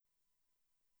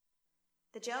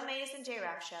The Joe Mays and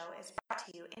J-Raff Show is brought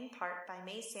to you in part by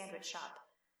Mays Sandwich Shop,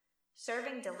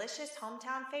 serving delicious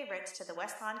hometown favorites to the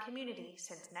West Lawn community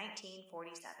since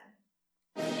 1947.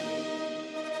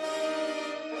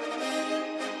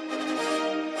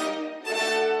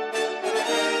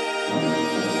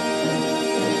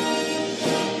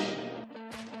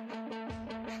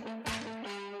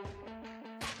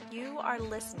 You are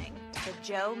listening to the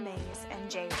Joe Mays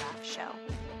and J-Raff Show,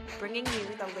 bringing you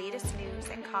the latest news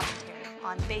and commentary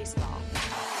on baseball.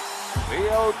 The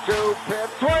 0-2 pitch,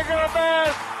 swing and a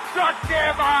miss, struck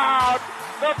him out!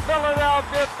 The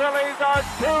Philadelphia Phillies are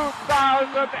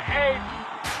 2008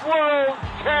 World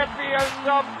Champions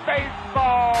of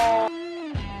Baseball!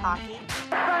 Hockey. Ladies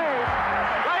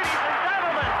and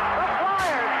gentlemen, the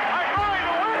Flyers are going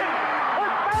to win the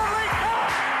Stanley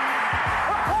Cup!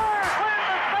 The Flyers win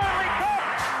the Stanley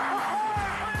Cup!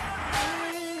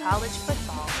 College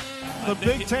football. The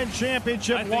Big Ten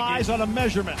championship lies on a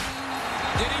measurement.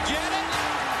 Did he get it?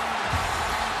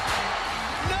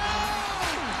 No!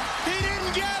 He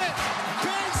didn't get it!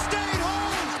 Penn State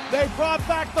holds! They brought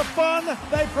back the fun,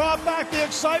 they brought back the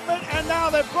excitement, and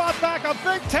now they've brought back a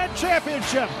Big Ten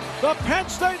championship. The Penn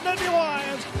State Nittany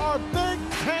Lions are Big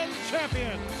Ten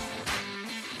champions.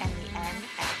 And the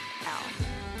NFL.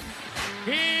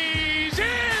 He's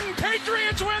in!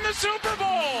 Patriots win the Super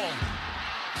Bowl!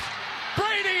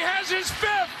 Brady has his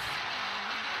fifth!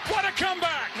 What a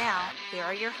comeback! Now, here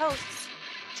are your hosts,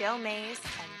 Joe Mays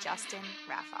and Justin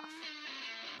Raffoff.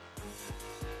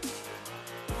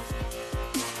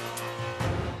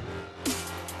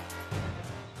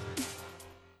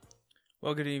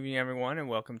 Well, good evening, everyone, and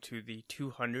welcome to the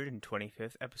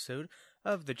 225th episode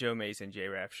of the Joe Mays and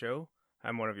J-Raff Show.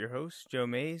 I'm one of your hosts, Joe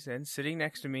Mays, and sitting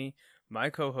next to me, my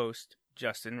co-host,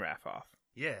 Justin Raffoff.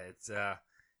 Yeah, it's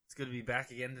good to be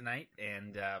back again tonight,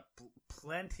 and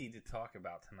plenty to talk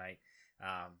about tonight.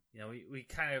 We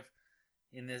kind of,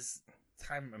 in this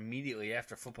time immediately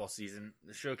after football season,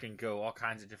 the show can go all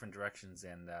kinds of different directions,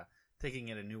 and taking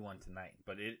it a new one tonight.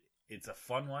 But it's a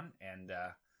fun one, and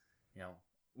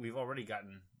we've already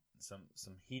gotten some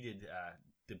heated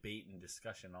debate and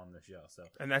discussion on the show.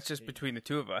 And that's just between the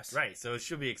two of us. Right, so it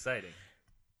should be exciting.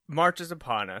 March is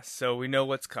upon us, so we know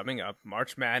what's coming up.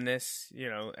 March Madness,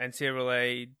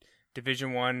 NCAA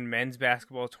Division I men's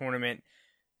basketball tournament.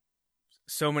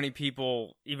 So many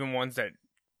people, even ones that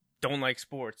don't like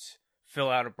sports, fill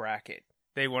out a bracket.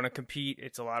 They want to compete.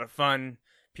 It's a lot of fun.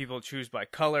 People choose by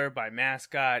color, by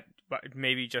mascot, but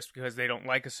maybe just because they don't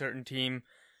like a certain team.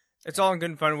 It's all in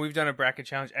good fun. We've done a bracket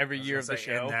challenge every year of the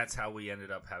show. And that's how we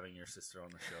ended up having your sister on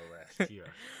the show last year.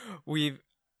 We've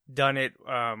done it,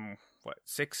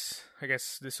 6? I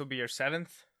guess this will be our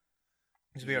 7th.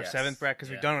 This will be our 7th bracket because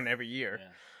we've done one every year. Yeah.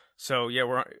 So,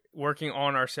 we're working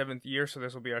on our 7th year, so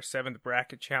this will be our 7th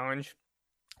bracket challenge.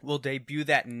 We'll debut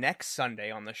that next Sunday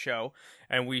on the show,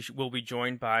 and we will be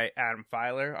joined by Adam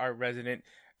Filer, our resident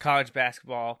college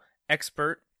basketball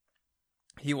expert.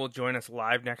 He will join us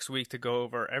live next week to go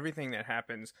over everything that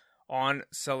happens on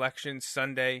Selection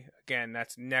Sunday. Again,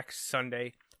 that's next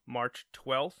Sunday, March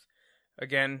 12th.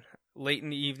 Again, late in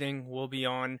the evening, we'll be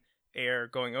on air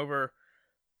going over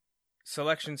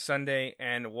Selection Sunday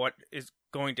and what is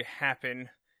going to happen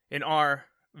in our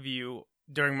view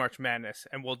during March Madness.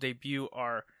 And we'll debut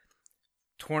our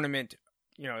tournament,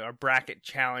 our bracket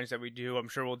challenge that we do. I'm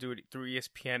sure we'll do it through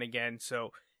ESPN again.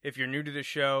 So if you're new to the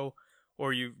show,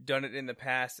 or you've done it in the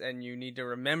past and you need to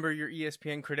remember your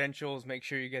ESPN credentials, make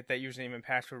sure you get that username and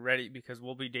password ready because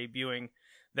we'll be debuting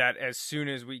that as soon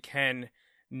as we can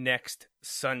next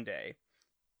Sunday.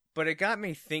 But it got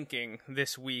me thinking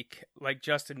this week, like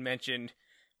Justin mentioned,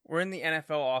 we're in the NFL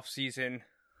offseason.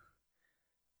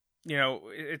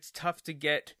 It's tough to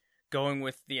get going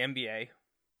with the NBA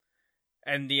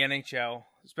and the NHL,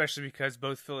 especially because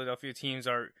both Philadelphia teams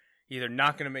are either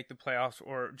not going to make the playoffs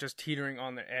or just teetering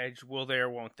on the edge. Will they or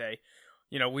won't they?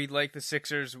 We like the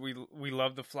Sixers. We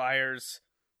love the Flyers.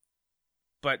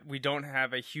 But we don't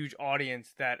have a huge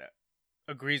audience that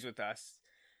agrees with us.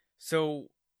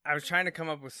 So I was trying to come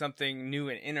up with something new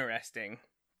and interesting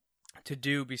to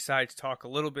do besides talk a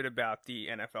little bit about the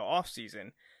NFL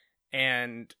offseason.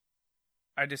 And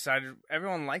I decided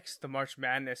everyone likes the March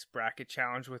Madness bracket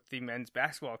challenge with the men's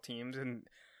basketball teams, and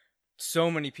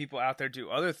so many people out there do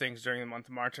other things during the month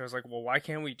of March. I was like, well, why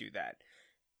can't we do that?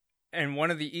 And one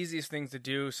of the easiest things to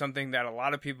do, something that a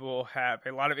lot of people have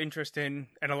a lot of interest in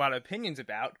and a lot of opinions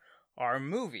about, are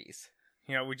movies.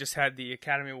 We just had the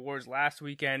Academy Awards last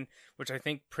weekend, which I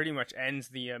think pretty much ends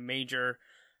the major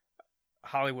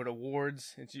Hollywood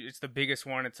Awards. It's the biggest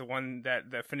one. It's the one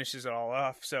that finishes it all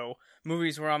off. So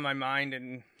movies were on my mind,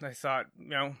 and I thought,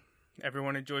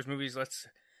 Everyone enjoys movies. Let's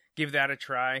give that a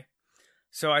try.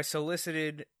 So I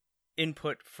solicited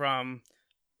input from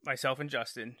myself and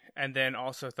Justin, and then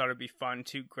also thought it'd be fun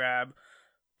to grab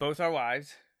both our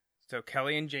wives, so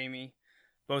Kelly and Jamie,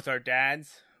 both our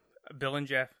dads, Bill and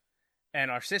Jeff, and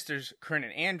our sisters, Corinne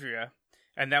and Andrea,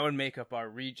 and that would make up our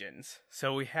regions.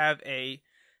 So we have a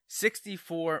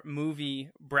 64 movie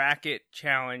bracket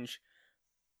challenge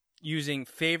using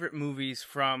favorite movies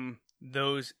from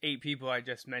those 8 people I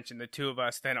just mentioned, the 2 of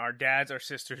us, then our dads, our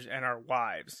sisters, and our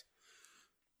wives.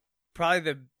 Probably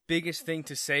the biggest thing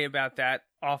to say about that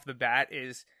off the bat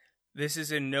is this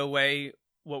is in no way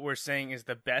what we're saying is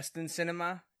the best in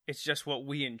cinema. It's just what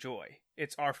we enjoy.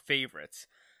 It's our favorites.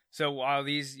 So while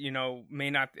these, may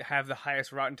not have the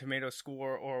highest Rotten Tomatoes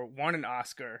score or won an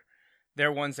Oscar,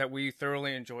 they're ones that we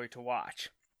thoroughly enjoy to watch.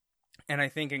 And I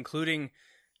think including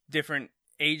different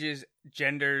ages,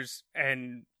 genders,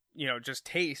 and, just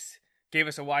tastes gave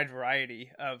us a wide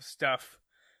variety of stuff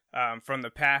from the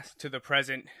past to the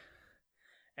present,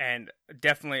 and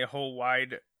definitely a whole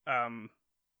wide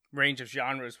range of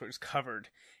genres was covered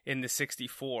in the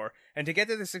 64. And to get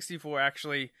to the 64,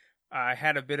 actually, I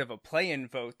had a bit of a play-in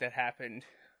vote that happened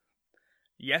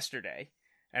yesterday,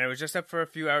 and it was just up for a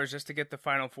few hours just to get the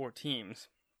final 4 teams.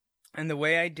 And the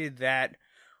way I did that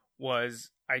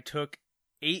was I took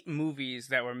 8 movies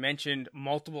that were mentioned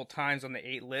multiple times on the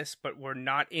 8 list, but were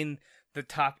not in the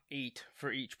top 8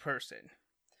 for each person.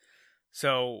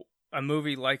 So a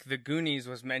movie like The Goonies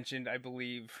was mentioned, I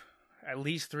believe, at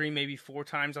least 3, maybe 4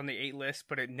 times on the 8 list,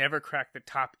 but it never cracked the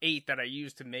top 8 that I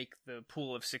used to make the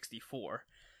pool of 64.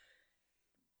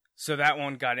 So that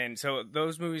one got in. So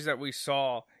those movies that we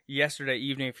saw yesterday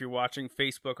evening, if you're watching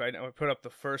Facebook, I put up the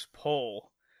first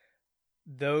poll.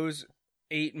 Those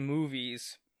 8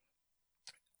 movies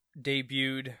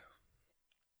debuted,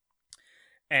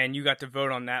 and you got to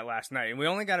vote on that last night. And we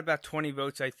only got about 20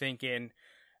 votes, I think, in,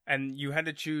 and you had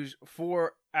to choose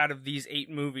 4 out of these 8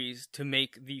 movies to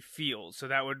make the field. So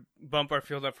that would bump our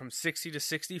field up from 60 to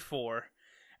 64.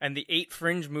 And the 8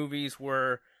 fringe movies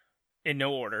were in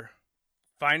no order: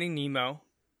 Finding Nemo,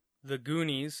 The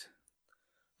Goonies,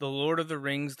 The Lord of the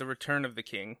Rings, The Return of the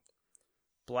King,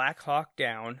 Black Hawk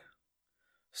Down,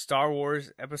 Star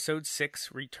Wars Episode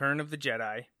 6, Return of the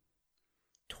Jedi,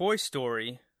 Toy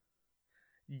Story,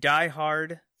 Die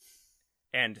Hard,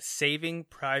 and Saving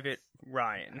Private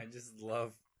Ryan. I just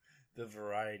love the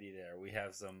variety there. We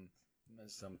have some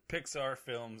Pixar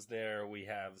films there. We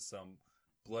have some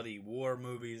bloody war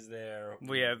movies there.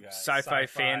 We have sci-fi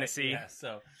fantasy. Yeah,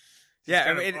 so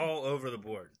all over the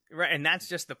board. Right, and that's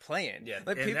just the play-in. Yeah,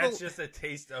 and that's just a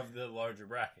taste of the larger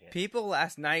bracket. People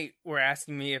last night were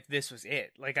asking me if this was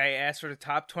it. Like, I asked for the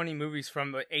top 20 movies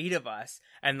from the 8 of us,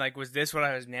 and, was this what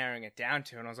I was narrowing it down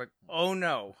to? And I was like, oh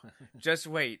no, just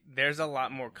wait. There's a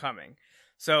lot more coming.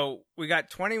 So we got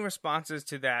 20 responses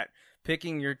to that,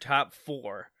 picking your top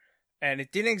 4. And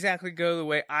it didn't exactly go the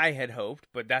way I had hoped,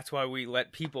 but that's why we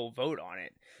let people vote on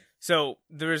it. So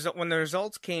when the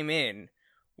results came in,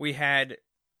 we had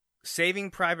Saving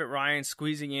Private Ryan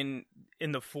squeezing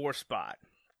in the 4 spot.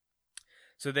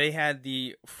 So they had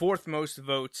the 4th most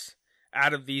votes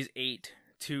out of these 8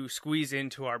 to squeeze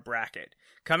into our bracket.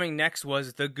 Coming next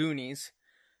was The Goonies.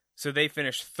 So they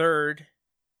finished 3rd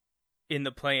in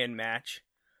the play-in match.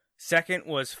 2nd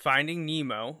was Finding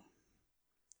Nemo.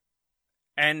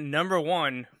 And number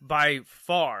 1, by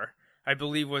far, I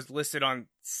believe was listed on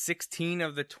 16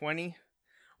 of the 20,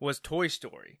 was Toy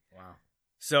Story. Wow.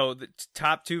 So the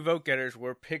top 2 vote getters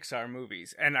were Pixar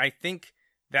movies. And I think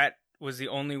that was the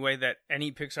only way that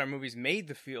any Pixar movies made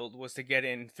the field, was to get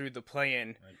in through the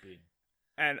play-in. Might be.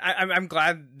 And I'm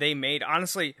glad they made,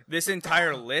 honestly, this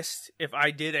entire list, if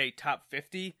I did a top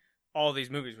 50, all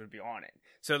these movies would be on it.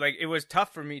 So it was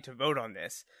tough for me to vote on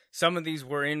this. Some of these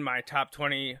were in my top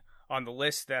 20 on the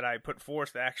list that I put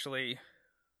forth, actually.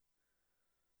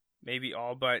 Maybe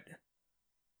all but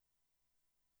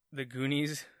The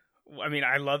Goonies. I mean,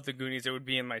 I love The Goonies. It would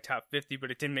be in my top 50,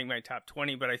 but it didn't make my top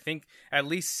 20. But I think at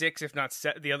least 6, if not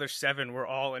the other 7, were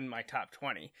all in my top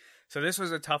 20. So this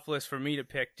was a tough list for me to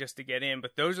pick just to get in.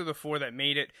 But those are the 4 that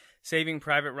made it: Saving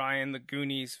Private Ryan, The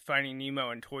Goonies, Finding Nemo,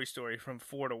 and Toy Story, from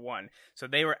 4 to 1. So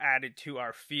they were added to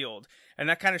our field. And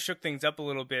that kind of shook things up a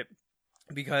little bit,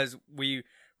 because we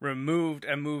removed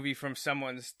a movie from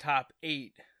someone's top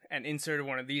 8 and inserted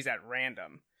one of these at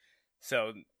random.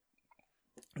 So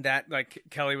that,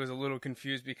 Kelly was a little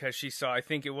confused because she saw, I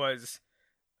think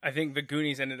The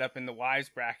Goonies ended up in the wives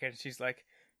bracket, and she's like,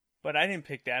 but I didn't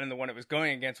pick that, and the one it was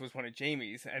going against was one of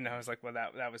Jamie's. And I was like, well,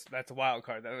 that's a wild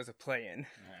card. That was a play-in.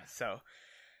 Yeah. So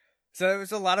it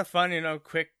was a lot of fun,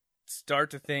 quick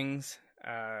start to things.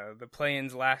 the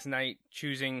play-ins last night,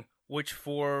 choosing which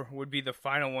 4 would be the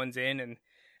final ones in,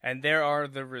 and there are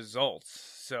the results.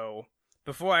 So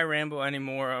before I ramble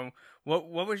anymore, what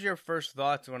was your first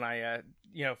thoughts when I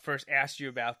first asked you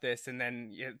about this, and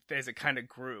then as it kind of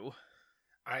grew?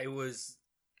 I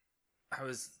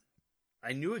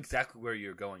knew exactly where you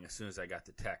were going as soon as I got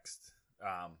the text,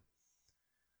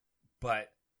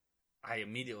 but I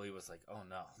immediately was like, "Oh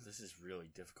no, this is really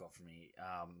difficult for me."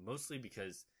 Mostly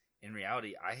because in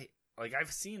reality,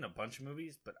 I've seen a bunch of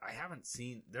movies, but I haven't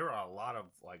seen. There are a lot of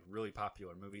like really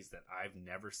popular movies that I've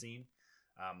never seen.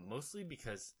 Mostly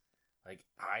because like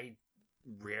I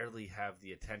rarely have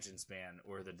the attention span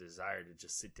or the desire to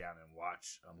just sit down and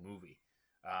watch a movie.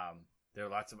 There are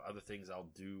lots of other things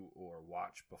I'll do or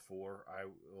watch before I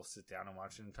will sit down and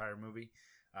watch an entire movie.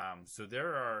 So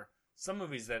there are some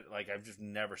movies that like I've just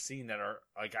never seen that are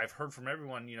like I've heard from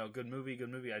everyone, good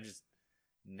movie. I just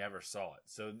never saw it.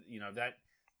 So,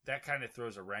 that kind of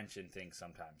throws a wrench in things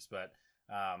sometimes. But,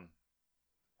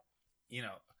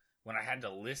 when I had to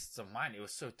list some of mine, it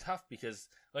was so tough because,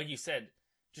 like you said,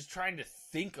 just trying to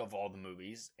think of all the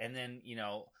movies and then,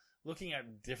 looking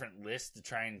at different lists to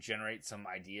try and generate some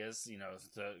ideas,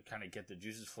 to kind of get the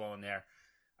juices flowing there.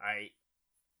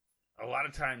 A lot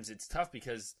of times it's tough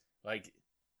because, like,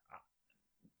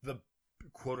 the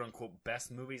quote-unquote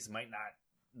best movies might not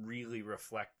really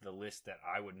reflect the list that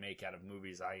I would make out of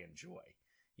movies I enjoy.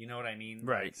 You know what I mean?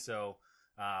 Right. Like, so,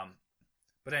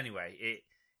 but anyway,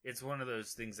 it's one of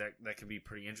those things that can be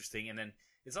pretty interesting. And then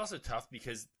it's also tough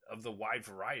because of the wide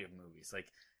variety of movies.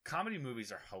 Like, comedy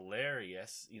movies are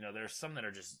hilarious. There's some that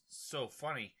are just so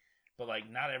funny, but,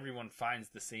 like, not everyone finds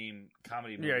the same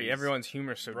comedy movies. Yeah, everyone's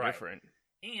humor is so Right. different.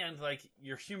 And, like,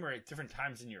 your humor at different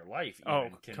times in your life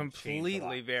can completely change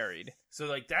a lot. varied. So,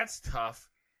 like, that's tough.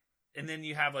 And then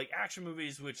you have, like, action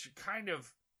movies, which kind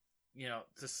of,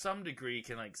 to some degree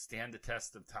can, like, stand the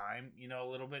test of time, a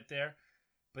little bit there.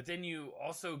 But then you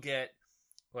also get,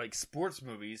 like, sports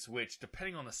movies, which,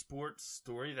 depending on the sports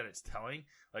story that it's telling,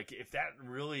 like, if that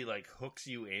really, like, hooks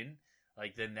you in,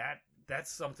 like, then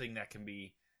that's something that can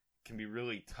be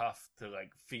really tough to,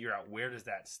 like, figure out where does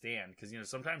that stand. Because,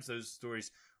 sometimes those stories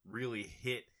really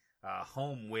hit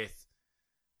home with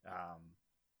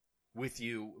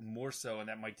you more so, and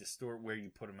that might distort where you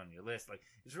put them on your list. Like,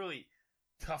 it's really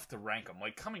tough to rank them.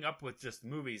 Like, coming up with just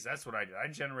movies, that's what I did. I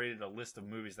generated a list of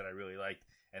movies that I really liked,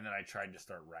 and then I tried to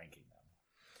start ranking them.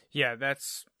 Yeah,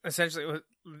 that's essentially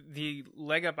the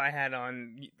leg up I had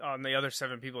on the other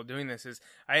 7 people doing this. Is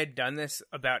I had done this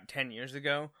about 10 years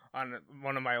ago on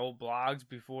one of my old blogs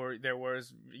before there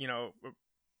was,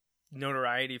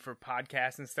 notoriety for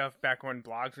podcasts and stuff, back when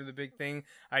blogs were the big thing.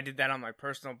 I did that on my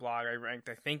personal blog. I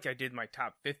think I did my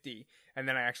top 50, and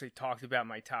then I actually talked about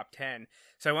my top 10.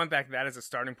 So I went back to that as a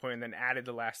starting point and then added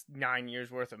the last 9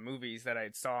 years worth of movies that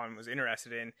I saw and was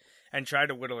interested in and tried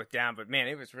to whittle it down. But man,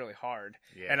 it was really hard.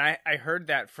 Yeah. And I heard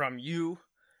that from you,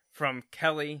 from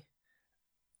Kelly,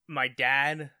 my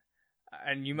dad,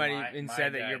 and you might even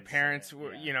said that your parents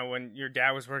were, when your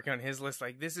dad was working on his list,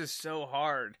 like, this is so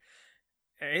hard.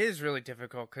 It is really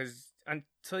difficult because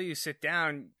until you sit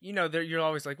down, you're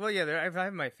always like, well, yeah, I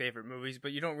have my favorite movies,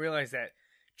 but you don't realize that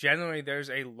generally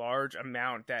there's a large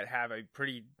amount that have a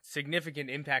pretty significant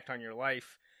impact on your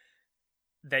life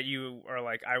that you are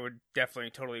like, I would definitely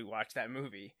totally watch that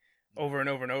movie over and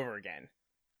over and over again.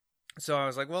 So I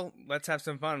was like, well, let's have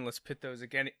some fun. Let's pit those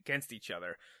against each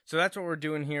other. So that's what we're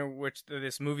doing here, which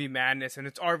this movie madness, and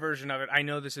it's our version of it. I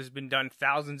know this has been done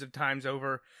thousands of times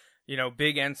over,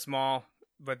 big and small.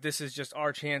 But this is just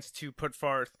our chance to put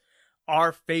forth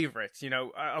our favorites. A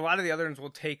lot of the other ones will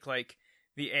take, like,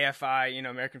 the AFI,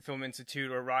 American Film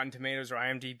Institute, or Rotten Tomatoes, or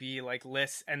IMDb, like,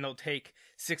 lists, and they'll take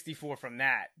 64 from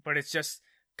that. But it's just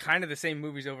kind of the same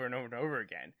movies over and over and over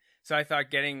again. So I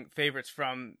thought getting favorites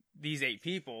from these 8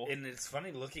 people. And it's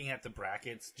funny looking at the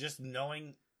brackets, just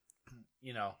knowing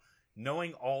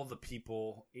all the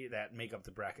people that make up the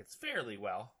brackets fairly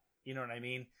well. You know what I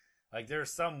mean? Like,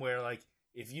 there's some where, like,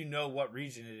 if you know what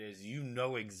region it is, you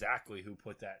know exactly who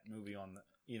put that movie on the,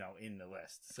 in the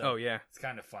list. So yeah, it's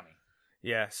kind of funny.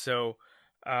 Yeah. So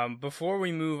before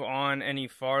we move on any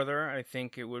farther, I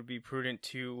think it would be prudent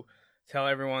to tell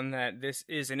everyone that this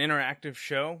is an interactive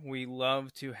show. We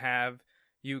love to have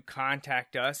you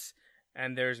contact us,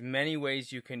 and there's many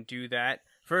ways you can do that.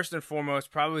 First and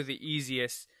foremost, probably the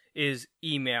easiest is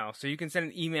email. So you can send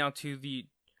an email to the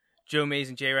Joe Mays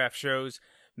and J-Raff shows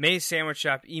Mays Sandwich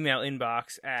Shop email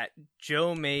inbox at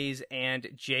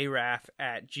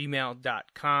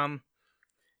joemaysandjraff@gmail.com.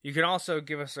 You can also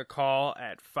give us a call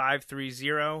at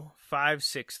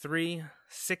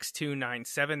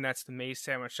 530-563-6297. That's the Mays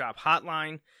Sandwich Shop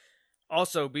hotline.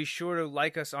 Also, be sure to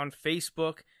like us on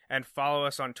Facebook and follow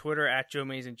us on Twitter at Joe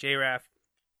Mays and JRAF.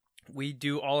 We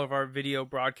do all of our video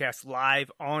broadcasts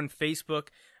live on Facebook.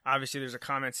 Obviously, there's a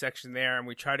comment section there, and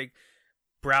we try to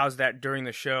browse that during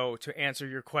the show to answer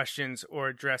your questions or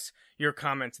address your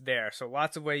comments there. So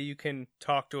lots of ways you can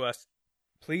talk to us.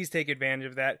 Please take advantage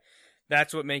of that.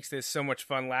 That's what makes this so much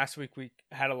fun. Last week, we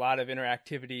had a lot of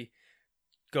interactivity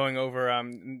going over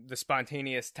the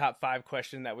spontaneous top 5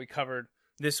 question that we covered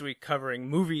this week, covering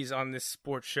movies on this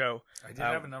sports show. I did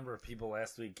have a number of people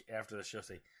last week after the show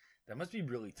say, that must be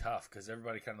really tough because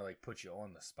everybody kind of like puts you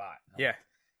on the spot. Yeah.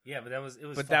 Yeah, but it was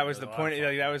But fun. that was the point.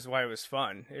 Like, that was why it was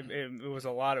fun. It was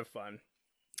a lot of fun.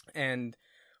 And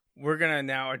we're going to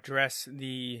now address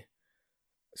the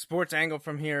sports angle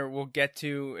from here. We'll get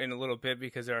to in a little bit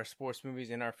because there are sports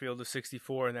movies in our field of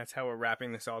 64, and that's how we're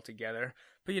wrapping this all together.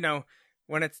 But, you know,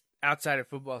 when it's outside of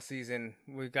football season,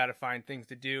 we've got to find things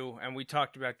to do. And we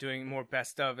talked about doing more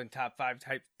best of and top 5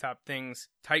 type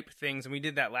things, and we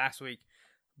did that last week.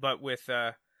 But with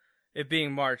it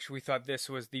being March, we thought this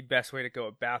was the best way to go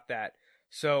about that.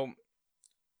 So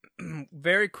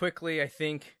very quickly, I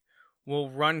think we'll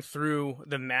run through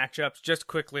the matchups just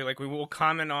quickly. Like, we will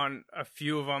comment on a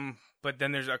few of them, but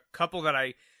then there's a couple that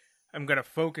I'm going to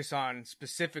focus on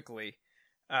specifically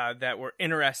that were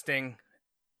interesting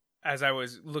as I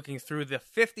was looking through the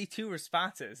 52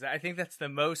 responses. I think that's the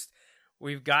most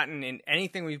we've gotten in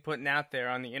anything we've put out there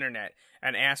on the internet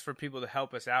and asked for people to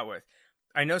help us out with.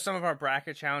 I know some of our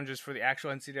bracket challenges for the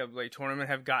actual NCAA tournament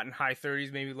have gotten high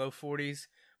 30s, maybe low 40s,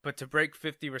 but to break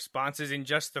 50 responses in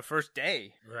just the first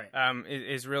day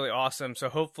is really awesome. So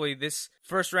hopefully this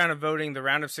first round of voting, the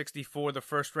round of 64, the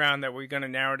first round that we're going to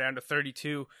narrow down to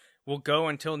 32, will go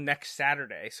until next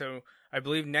Saturday. So I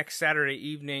believe next Saturday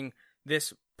evening,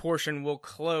 this portion will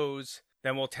close,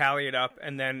 then we'll tally it up,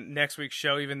 and then next week's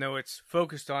show, even though it's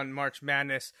focused on March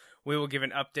Madness, we will give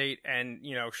an update and,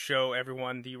 you know, show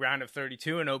everyone the round of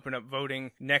 32 and open up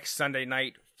voting next Sunday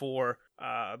night for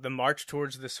the march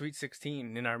towards the Sweet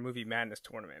 16 in our Movie Madness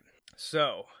tournament.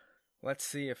 So let's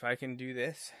see if I can do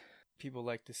this. People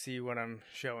like to see what I'm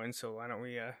showing, so why don't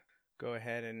we go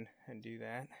ahead and do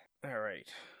that.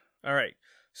 All right.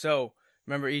 So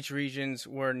remember, each regions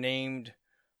were named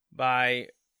by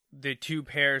the 2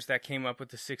 pairs that came up with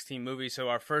the 16 movies. So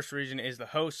our first region is the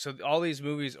host. So all these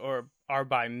movies are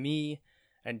by me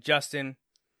and Justin.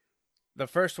 The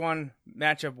first one,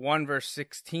 matchup 1 versus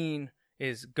 16,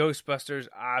 is Ghostbusters,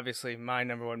 obviously my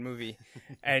number 1 movie,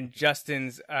 and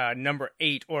Justin's number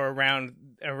 8 or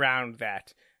around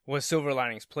that was Silver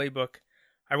Linings Playbook.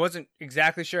 I wasn't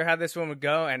exactly sure how this one would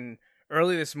go, and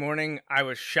early this morning I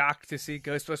was shocked to see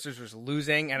Ghostbusters was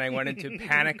losing, and I went into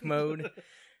panic mode.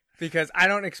 Because I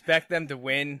don't expect them to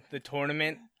win the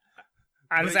tournament.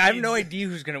 Honestly, I have no idea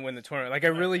who's going to win the tournament. Like, I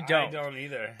really don't. I don't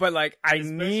either. But, like, I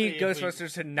need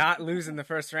Ghostbusters to not lose in the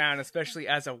first round, especially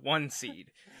as a 1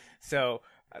 seed. So,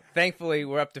 thankfully,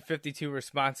 we're up to 52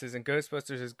 responses, and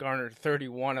Ghostbusters has garnered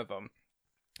 31 of them.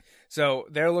 So,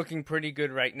 they're looking pretty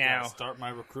good right now. Start my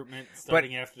recruitment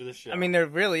starting after the show. I mean, there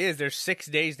really is. There's 6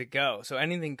 days to go, so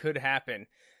anything could happen.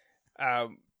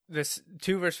 This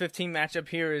 2 versus 15 matchup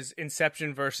here is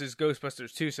Inception versus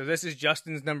Ghostbusters 2. So this is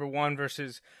Justin's number 1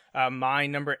 versus my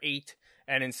number 8,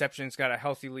 and Inception's got a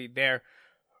healthy lead there.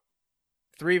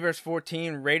 3 versus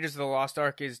 14, Raiders of the Lost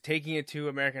Ark is taking it to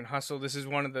American Hustle. This is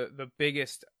one of the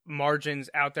biggest margins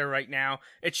out there right now.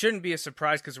 It shouldn't be a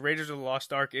surprise because Raiders of the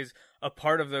Lost Ark is a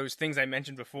part of those things I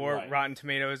mentioned before, right. Rotten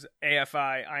Tomatoes,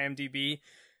 AFI, IMDb.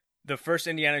 The first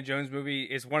Indiana Jones movie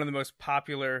is one of the most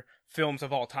popular films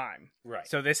of all time. Right.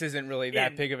 So this isn't really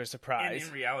that big of a surprise. And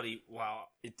in reality, while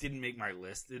it didn't make my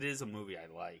list, it is a movie I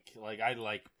like. Like, I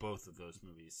like both of those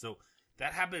movies. So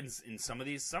that happens in some of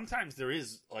these. Sometimes there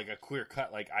is, like, a clear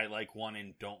cut, like, I like one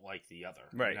and don't like the other.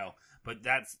 Right. You know? But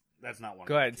that's not one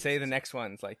Go ahead, say the next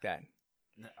one's like that.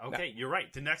 Okay, no. You're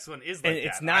right. The next one is like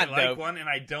it's that. Not, I like one and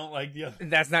I don't like the other.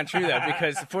 That's not true, though,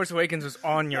 because Force Awakens was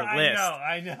on your list.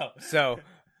 I know. So...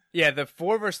 yeah, the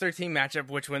 4 versus 13 matchup,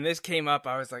 which when this came up,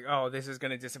 I was like, oh, this is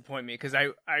going to disappoint me. Because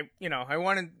I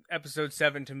wanted episode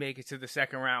 7 to make it to the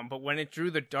second round. But when it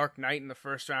drew The Dark Knight in the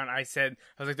first round, I was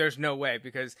like, there's no way.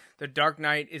 Because The Dark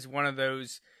Knight is one of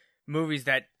those movies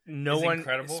that no one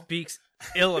speaks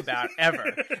ill about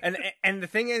ever. And the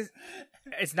thing is,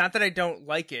 it's not that I don't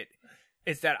like it.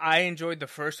 It's that I enjoyed the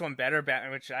first one better,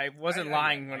 which I wasn't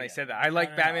lying when I said that. I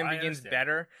like Batman Begins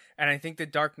better. And I think The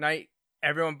Dark Knight,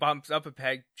 everyone bumps up a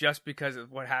peg just because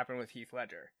of what happened with Heath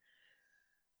Ledger.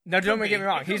 Now, don't get me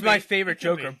wrong. He's my favorite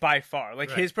Joker by far.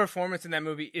 Like, his performance in that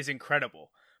movie is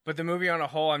incredible. But the movie on a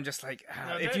whole, I'm just like,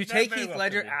 No, if that- you that take very Heath well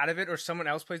Ledger could be. out of it or someone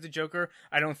else plays the Joker,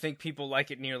 I don't think people like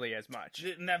it nearly as much.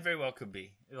 And that very well could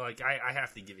be. Like, I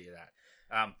have to give you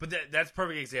that. But that's a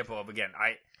perfect example of, again,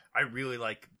 I really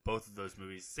like both of those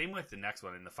movies. Same with the next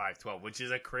one in the 5-12, which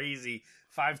is a crazy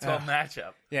 5-12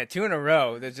 matchup. Yeah, 2 in a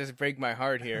row that just break my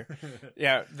heart here.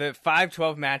 Yeah, the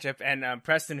 5-12 matchup, and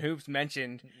Preston Hoops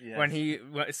mentioned when he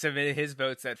submitted his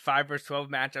votes that 5 versus 12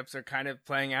 matchups are kind of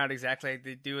playing out exactly like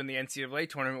they do in the NCAA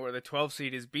tournament, where the 12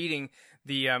 seed is beating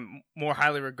the more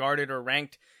highly regarded or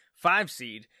ranked 5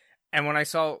 seed. And when I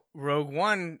saw Rogue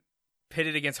One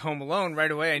pitted against Home Alone,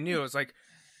 right away I knew. I was like,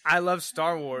 I love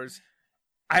Star Wars.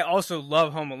 I also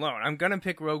love Home Alone. I'm going to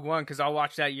pick Rogue One because I'll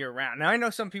watch that year-round. Now, I know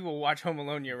some people watch Home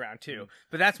Alone year-round, too,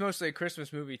 but that's mostly a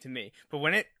Christmas movie to me. But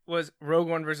when it was Rogue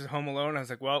One versus Home Alone, I was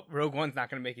like, well, Rogue One's not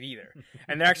going to make it either.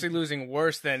 And they're actually losing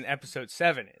worse than Episode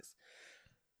 7 is.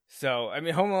 So, I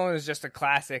mean, Home Alone is just a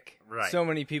classic. Right. So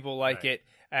many people like it.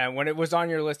 And when it was on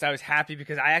your list, I was happy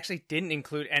because I actually didn't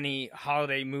include any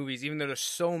holiday movies, even though there's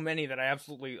so many that I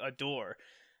absolutely adore.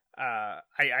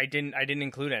 I didn't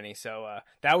include any, so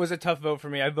that was a tough vote for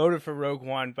me. I voted for Rogue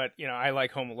One, but I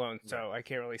like Home Alone, so I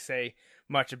can't really say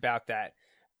much about that.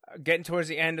 Getting towards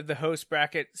the end of the host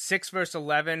bracket, 6 versus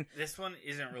 11. This one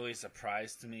isn't really a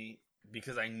surprise to me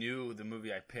because I knew the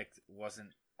movie I picked wasn't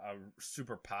a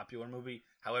super popular movie.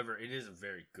 However, it is a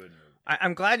very good movie.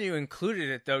 I'm glad you included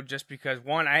it, though, just because,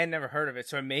 one, I had never heard of it,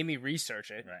 so it made me research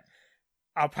it. Right.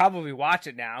 I'll probably watch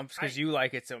it now because you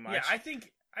like it so much. Yeah,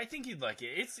 I think you'd like it.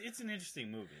 It's an interesting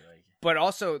movie. Like, but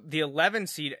also the 11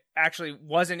 seed actually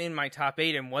wasn't in my top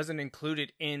 8 and wasn't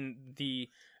included in the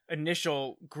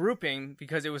initial grouping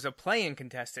because it was a play-in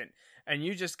contestant, and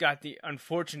you just got the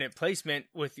unfortunate placement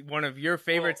with one of your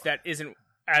favorites that isn't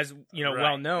as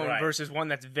well known versus one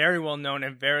that's very well known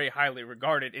and very highly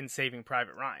regarded in Saving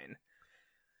Private Ryan.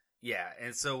 Yeah,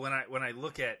 and so when I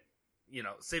look at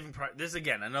Saving Private, this is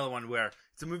again another one where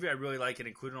it's a movie I really like and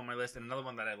included on my list, and another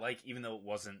one that I like even though it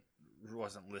wasn't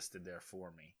listed there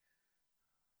for me.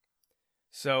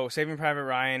 So Saving Private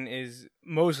Ryan is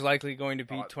most likely going to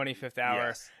beat 25th Hour,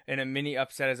 yes. And a mini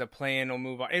upset as a play-in will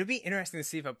move on. It would be interesting to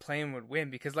see if a play-in would win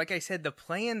because, like I said, the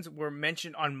play-ins were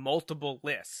mentioned on multiple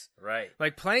lists. Right.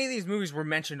 Like, plenty of these movies were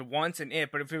mentioned once in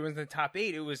it, but if it was in the top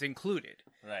 8, it was included.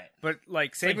 Right. But,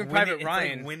 like, Saving Private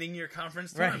Ryan... It's like winning your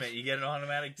conference tournament. You get an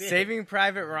automatic bid. Saving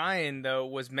Private Ryan, though,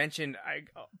 was mentioned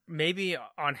maybe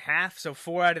on half, so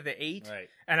 4 out of the 8. Right.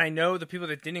 And I know the people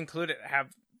that didn't include it have...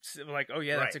 like, oh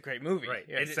yeah, that's a great movie. Right.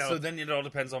 Yeah, so then it all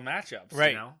depends on matchups.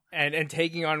 Right. And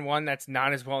taking on one that's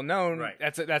not as well known, right.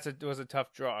 was a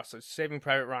tough draw. So Saving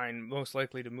Private Ryan most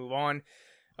likely to move on.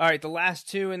 All right, the last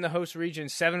two in the host region,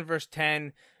 7 versus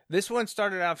 10. This one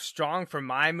started off strong for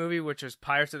my movie, which was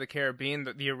Pirates of the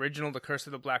Caribbean, the original, The Curse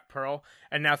of the Black Pearl.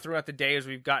 And now throughout the day, as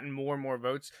we've gotten more and more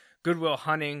votes, Good Will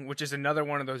Hunting, which is another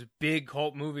one of those big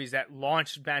cult movies that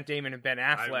launched Matt Damon and Ben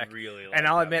Affleck. I really like and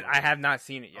I'll that admit, movie. I have not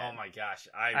seen it yet. Oh my gosh,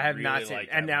 I have really not seen like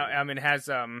it. And now, movie. it has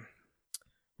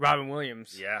Robin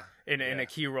Williams in a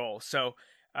key role. So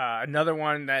another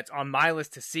one that's on my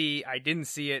list to see. I didn't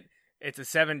see it. It's a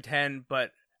 7-10,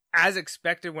 but as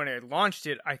expected when it launched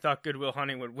it, I thought Good Will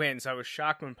Hunting would win. So I was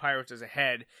shocked when Pirates was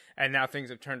ahead, and now things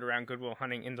have turned around. Good Will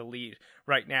Hunting in the lead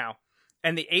right now.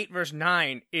 And the 8 versus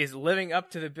 9 is living up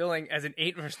to the billing as an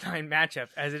 8 versus 9 matchup,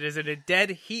 as it is in a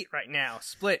dead heat right now.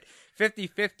 Split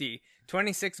 50-50,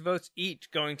 26 votes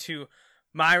each going to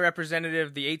my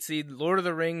representative, the 8 seed, Lord of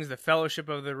the Rings, The Fellowship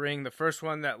of the Ring, the first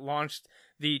one that launched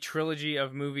the trilogy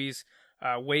of movies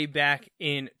way back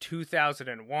in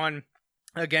 2001,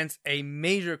 against a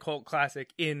major cult classic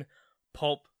in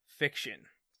Pulp Fiction.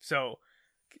 So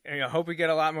I hope we get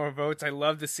a lot more votes. I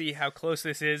love to see how close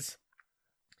this is.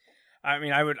 I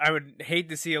mean, I would hate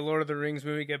to see a Lord of the Rings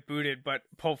movie get booted, but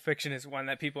Pulp Fiction is one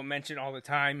that people mention all the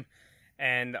time,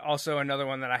 and also another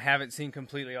one that I haven't seen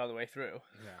completely all the way through.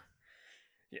 Yeah,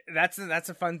 that's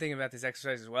a fun thing about this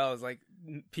exercise as well. Is like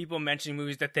people mentioning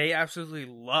movies that they absolutely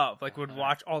love, like would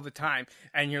watch all the time,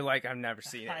 and you're like, I've never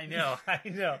seen it. I know.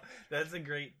 That is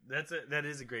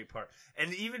a great part.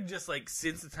 And even just like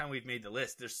since the time we've made the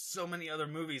list, there's so many other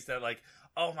movies that like,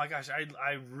 oh my gosh,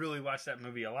 I really watched that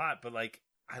movie a lot, but like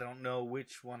I don't know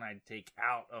which one I'd take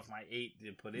out of my 8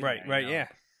 to put in. Right, yeah.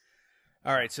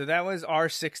 All right, so that was our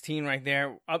 16 right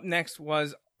there. Up next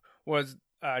was I'll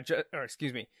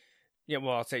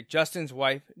say Justin's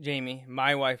wife, Jamie,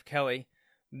 my wife, Kelly,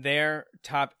 their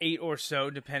top 8 or so,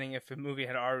 depending if the movie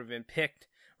had already been picked,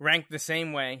 ranked the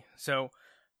same way. So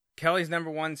Kelly's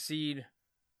number 1 seed,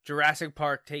 Jurassic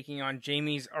Park, taking on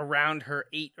Jamie's around her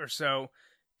 8 or so,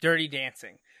 Dirty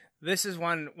Dancing. This is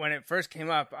one, when it first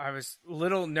came up, I was a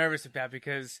little nervous about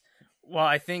because while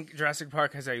I think Jurassic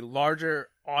Park has a larger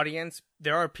audience,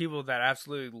 there are people that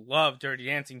absolutely love Dirty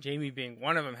Dancing, Jamie being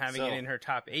one of them, having it in her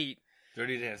top 8.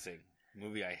 Dirty Dancing,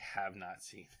 movie I have not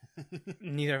seen.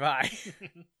 Neither have I.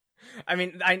 I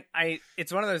mean, I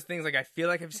it's one of those things, like, I feel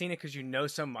like I've seen it because you know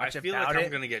so much about it. I feel like I'm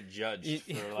going to get judged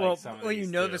for, some of these,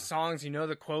 you know too. the songs, you know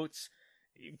the quotes,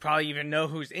 you probably even know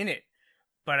who's in it,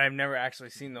 but I've never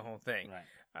actually seen the whole thing.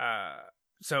 Right.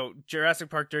 So Jurassic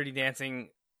Park Dirty Dancing,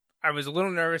 I was a little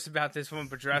nervous about this one,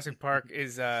 but Jurassic Park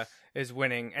is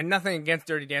winning. And nothing against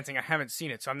Dirty Dancing, I haven't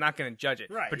seen it, so I'm not going to judge it.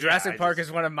 Right, but Jurassic Park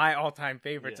is one of my all-time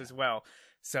favorites as well.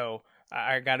 So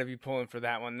I got to be pulling for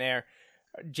that one there.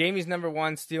 Jamie's number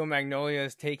 1, Steel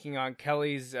Magnolias, taking on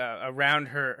Kelly's around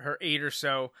her 8 or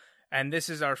so. And this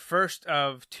is our first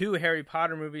of 2 Harry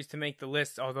Potter movies to make the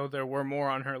list, although there were more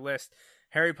on her list.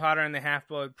 Harry Potter and the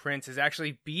Half-Blood Prince is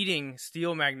actually beating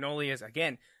Steel Magnolias.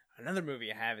 Again, another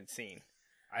movie I haven't seen.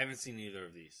 I haven't seen either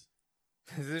of these.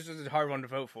 This was a hard one to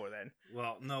vote for then.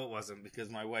 Well, no, it wasn't, because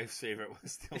my wife's favorite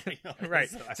was Steel Magnolias. Right,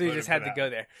 so you just had to go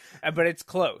there. But it's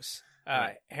close.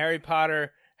 Right. Harry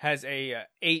Potter has a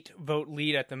 8-vote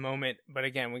lead at the moment, but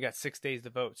again, we got 6 days to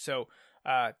vote. So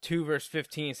 2 versus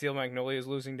 15, Steel Magnolias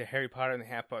losing to Harry Potter and the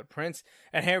Half-Blood Prince.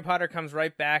 And Harry Potter comes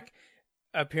right back,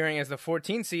 appearing as the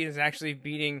 14 seed, is actually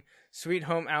beating Sweet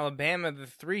Home Alabama, the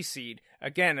 3 seed.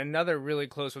 Again, another really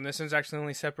close one. This one's actually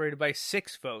only separated by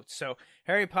 6 votes. So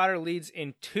Harry Potter leads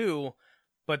in 2,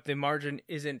 but the margin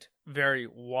isn't very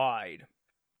wide.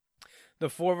 The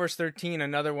 4 versus 13,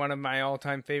 another one of my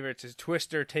all-time favorites, is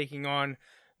Twister taking on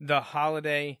The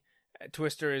Holiday.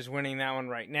 Twister is winning that one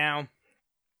right now.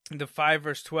 The 5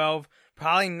 versus 12,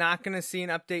 probably not going to see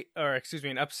an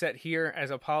upset here,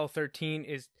 as Apollo 13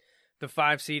 is the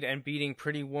 5 seed and beating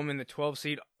Pretty Woman, the 12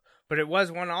 seed. But it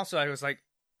was one also, I was like,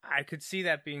 I could see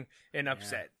that being an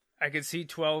upset. Yeah. I could see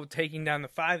 12 taking down the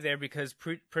 5 there, because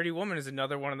Pretty Woman is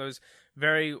another one of those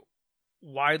very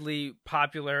widely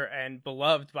popular and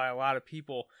beloved by a lot of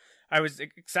people. I was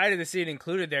excited to see it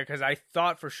included there, because I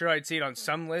thought for sure I'd see it on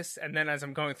some lists, and then as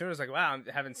I'm going through, I was like, wow,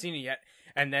 I haven't seen it yet.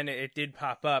 And then it did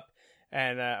pop up,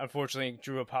 and unfortunately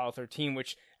drew Apollo 13,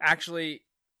 which actually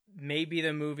may be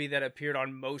the movie that appeared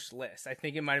on most lists. I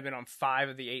think it might have been on 5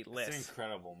 of the 8 lists. It's an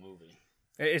incredible movie.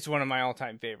 It's one of my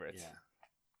all-time favorites. Yeah.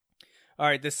 All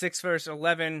right, the 6 versus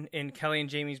 11 in Kelly and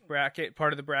Jamie's bracket,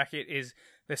 part of the bracket, is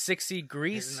the 6 seed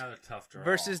Grease another tough draw.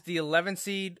 versus the 11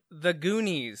 seed The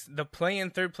Goonies, the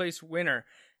play-in third place winner.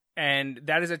 And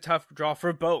that is a tough draw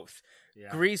for both. Yeah.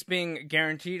 Grease being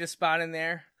guaranteed a spot in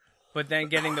there, but then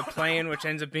getting the play-in, which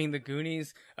ends up being The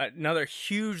Goonies, another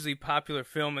hugely popular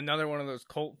film, another one of those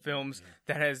cult films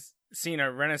that has seen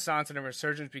a renaissance and a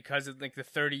resurgence because of like the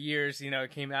 30 years,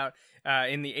 it came out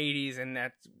in the 80s, and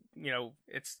that's,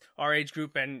 it's our age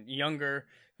group and younger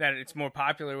that it's more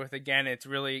popular with. Again, it's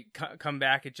really come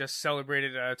back. It just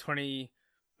celebrated 25th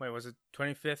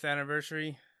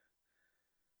anniversary?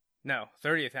 No,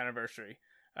 30th anniversary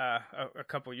a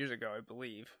couple years ago, I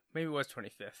believe. Maybe it was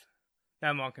 25th. Now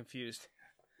I'm all confused.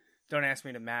 Don't ask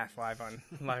me to math live on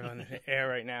the air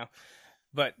right now.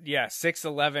 But yeah,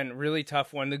 6-11, really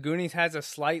tough one. The Goonies has a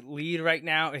slight lead right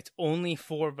now. It's only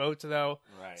 4 votes though,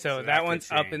 right, so that one's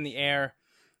up in the air.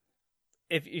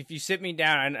 If you sit me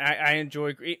down, and I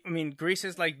enjoy, Grease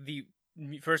is like the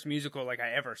first musical like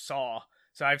I ever saw.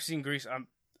 So I've seen Grease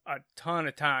a ton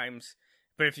of times.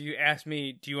 But if you ask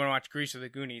me, do you want to watch Grease or The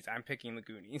Goonies? I'm picking The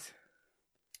Goonies.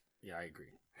 Yeah, I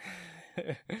agree.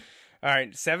 All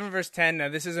right, 7 versus 10. Now,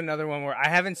 this is another one where I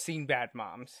haven't seen Bad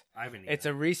Moms. I haven't either. It's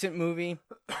a recent movie.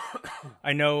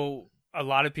 I know a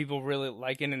lot of people really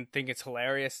like it and think it's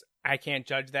hilarious. I can't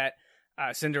judge that.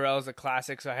 Cinderella's a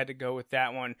classic, so I had to go with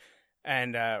that one.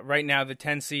 And right now, the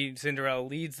 10 seed Cinderella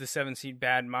leads the 7 seed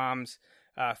Bad Moms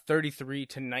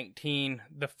 33-19.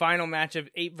 The final match of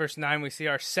 8 versus 9, we see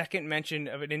our second mention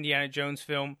of an Indiana Jones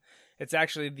film. It's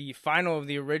actually the final of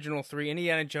the original 3,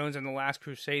 Indiana Jones and the Last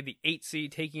Crusade, the 8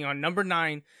 seed taking on number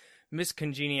 9, Miss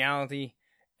Congeniality.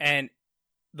 And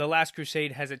the Last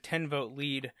Crusade has a 10-vote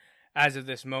lead as of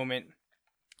this moment.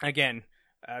 Again,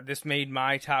 this made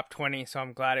my top 20, so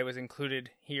I'm glad it was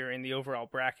included here in the overall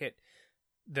bracket.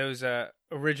 Those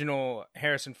original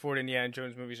Harrison Ford Indiana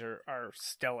Jones movies are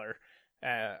stellar.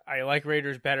 I like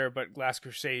Raiders better, but Last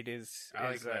Crusade is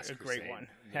a great one.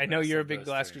 I know you're a big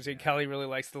Last Crusade. Yeah. Kelly really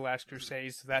likes the Last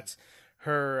Crusade, so that's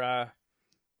her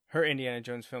Indiana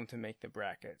Jones film to make the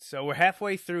bracket. So we're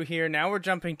halfway through here. Now we're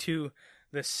jumping to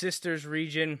the Sisters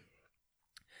region,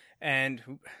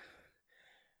 and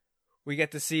we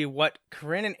get to see what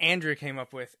Corinne and Andrea came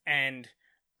up with, and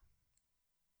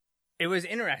it was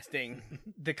interesting,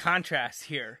 the contrast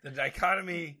here. The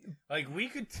dichotomy, like we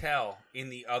could tell in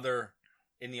the other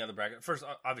in the other bracket. First,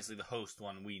 obviously, the host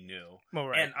one we knew. Well,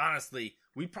 right. And honestly,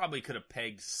 we probably could have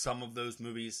pegged some of those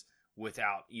movies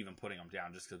without even putting them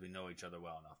down just because we know each other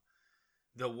well enough.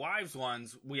 The wives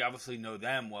ones, we obviously know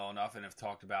them well enough and have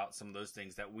talked about some of those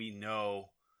things that we know,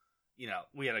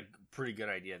 we had a pretty good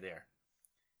idea there.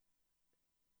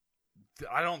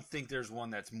 I don't think there's one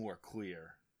that's more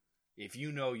clear. If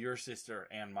you know your sister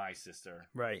and my sister.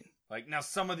 Right. Like, now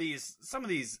some of these,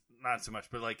 not so much,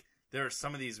 but like, there are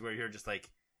some of these where you're just like,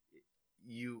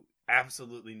 you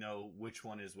absolutely know which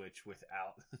one is which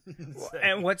without.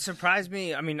 And what surprised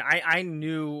me, I mean, I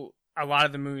knew a lot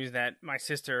of the movies that my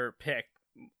sister picked.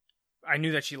 I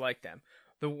knew that she liked them.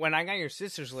 But when I got your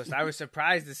sister's list, I was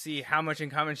surprised to see how much in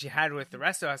common she had with the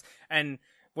rest of us. And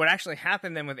what actually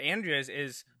happened then with Andrea's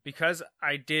is because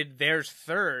I did theirs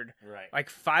third, right. like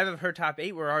 5 of her top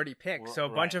 8 were already picked. So a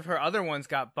bunch of her other ones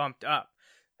got bumped up.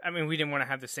 I mean, we didn't want to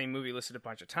have the same movie listed a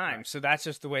bunch of times. Right. So that's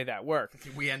just the way that worked.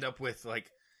 We end up with,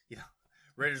 like,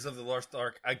 Raiders of the Lost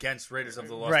Ark against Raiders of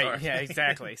the Lost Ark. Ark. Yeah,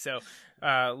 exactly. So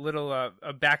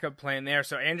a backup plan there.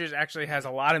 So Andrews actually has a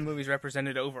lot of movies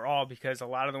represented overall because a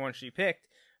lot of the ones she picked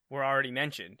were already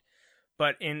mentioned.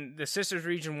 But in the Sisters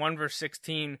Region 1 verse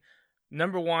 16,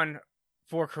 number 1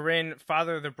 for Corinne,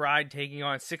 Father of the Bride taking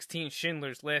on 16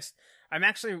 Schindler's List. I'm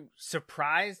actually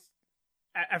surprised.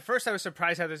 At first, I was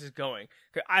surprised how this is going.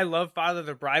 I love Father of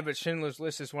the Bride, but Schindler's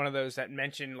List is one of those that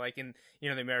mentioned, like in the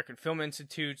American Film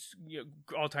Institute's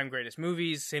all-time greatest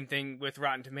movies. Same thing with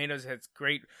Rotten Tomatoes; it has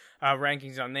great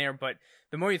rankings on there. But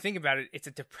the more you think about it, it's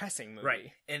a depressing movie.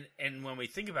 Right? And when we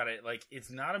think about it, like, it's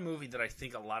not a movie that I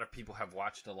think a lot of people have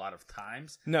watched a lot of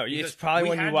times. No, it's probably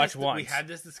one you watch once. We had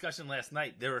this discussion last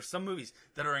night. There are some movies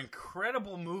that are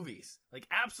incredible movies, like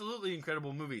absolutely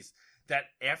incredible movies, that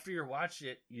after you watch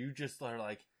it, you just are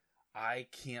like, I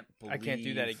can't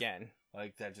do that again.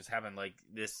 Like, that just happened. Like,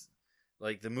 this,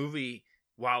 like, the movie,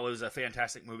 while it was a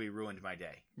fantastic movie, ruined my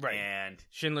day. Right. And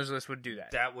Schindler's List would do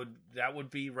that. That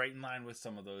would be right in line with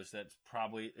some of those. That's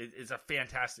probably, it's a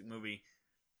fantastic movie,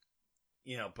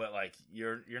 but like,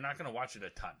 you're not going to watch it a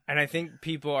ton. And I think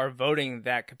people are voting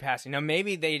that capacity. Now,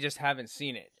 maybe they just haven't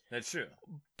seen it. That's true.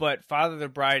 But Father of the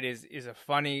Bride is a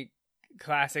funny,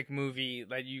 classic movie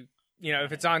that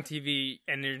if it's on TV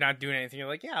and you're not doing anything, you're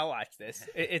like, yeah, I'll watch this.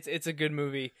 It's a good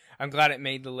movie. I'm glad it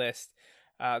made the list.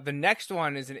 The next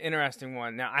one is an interesting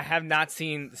one. Now, I have not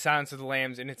seen Silence of the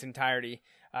Lambs in its entirety.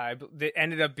 It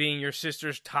ended up being your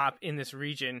sister's top in this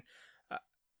region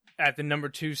at the number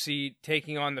 2 seed,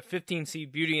 taking on the 15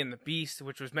 seed Beauty and the Beast,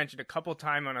 which was mentioned a couple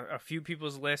times on a few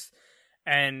people's lists.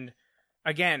 And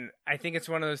again, I think it's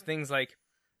one of those things like,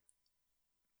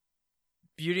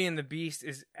 Beauty and the Beast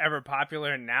is ever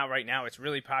popular, and right now it's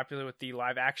really popular with the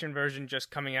live action version just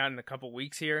coming out in a couple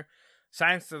weeks here.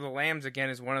 Silence of the Lambs, again,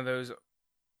 is one of those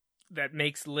that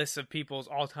makes lists of people's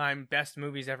all-time best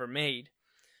movies ever made.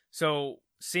 So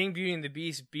seeing Beauty and the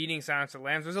Beast beating Silence of the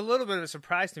Lambs was a little bit of a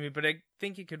surprise to me, but I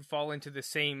think it could fall into the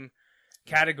same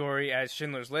category as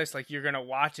Schindler's List. Like, you're going to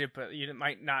watch it, but it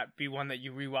might not be one that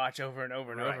you rewatch over and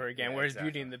over and over again, whereas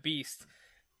exactly. Beauty and the Beast,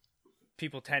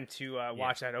 people tend to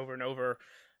watch that over and over,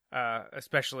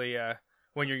 especially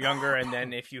when you're younger, and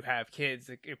then if you have kids,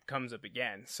 it comes up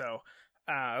again. So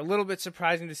a little bit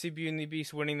surprising to see Beauty and the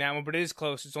Beast winning that one, but it is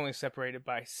close. It's only separated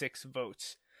by 6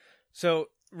 votes. So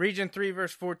Region 3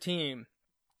 verse 14,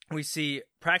 we see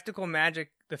Practical Magic,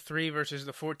 the 3 versus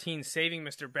the 14, Saving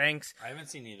Mr. Banks. I haven't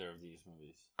seen either of these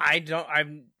movies.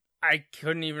 I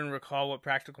couldn't even recall what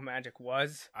Practical Magic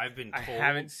was. I've been told I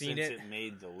haven't seen since it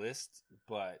made the list,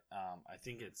 but I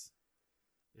think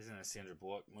isn't it a Sandra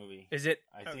Bullock movie? Is it?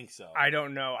 I think so. I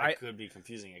don't know. I could be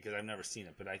confusing it because I've never seen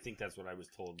it, but I think that's what I was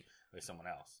told by someone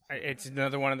else. It's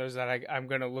another one of those that I'm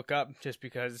going to look up just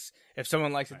because if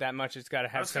someone likes it that much, it's got to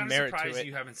have some merit to it. I was surprised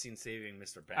you haven't seen Saving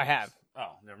Mr. Banks. I have.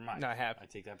 Oh, never mind. No, I have. I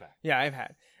take that back. Yeah, I've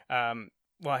had.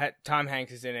 Tom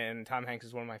Hanks is in it, and Tom Hanks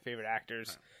is one of my favorite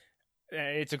actors.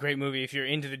 It's a great movie. If you're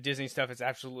into the Disney stuff, it's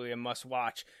absolutely a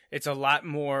must-watch. It's a lot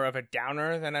more of a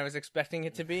downer than I was expecting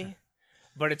it to be,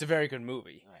 but it's a very good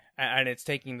movie. Right. And it's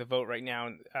taking the vote right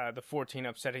now, the 14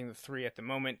 upsetting the 3 at the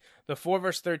moment. The 4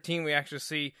 versus 13, we actually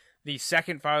see the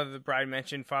second Father of the Bride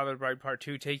mentioned, Father of the Bride Part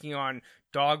 2, taking on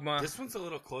Dogma. This one's a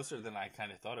little closer than I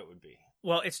kind of thought it would be.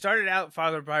 Well, it started out,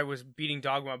 Father of the Bride was beating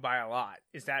Dogma by a lot.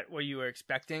 Is that what you were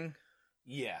expecting?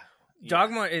 Yeah.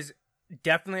 Dogma is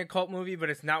definitely a cult movie, but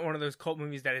it's not one of those cult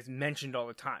movies that is mentioned all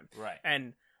the time. Right.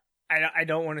 And I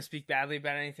don't want to speak badly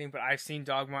about anything, but I've seen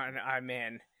Dogma, and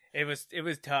man, it was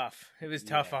tough. It was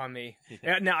tough on me.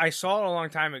 Now, I saw it a long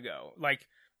time ago. Like,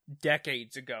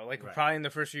 decades ago, like Right. probably in the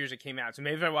first few years it came out. So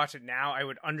maybe if I watch it now, I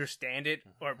would understand it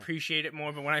or appreciate it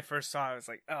more. But when I first saw it, I was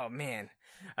like, oh man,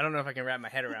 I don't know if I can wrap my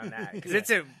head around that because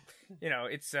it's a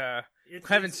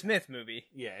Kevin Smith movie.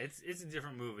 Yeah, it's a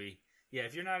different movie. Yeah,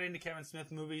 if you're not into Kevin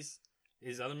Smith movies,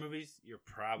 his other movies, you're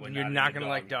probably You're not gonna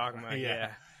like Dogma.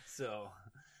 Yeah. So,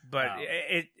 But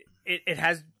it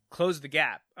has closed the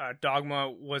gap. Dogma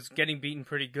was getting beaten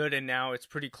pretty good, and now it's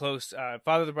pretty close.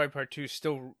 Father of the Bride Part 2 is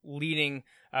still leading,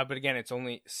 but again, it's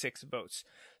only 6 votes.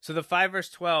 So the 5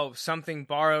 vs. 12, Something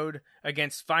Borrowed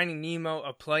against Finding Nemo,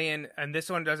 a play-in, and this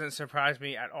one doesn't surprise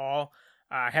me at all.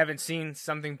 I haven't seen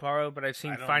Something Borrowed, but I've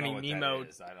seen Finding Nemo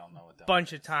a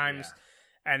bunch of times. Yeah.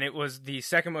 And it was the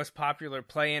second most popular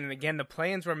play-in. And again, the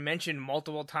play-ins were mentioned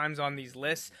multiple times on these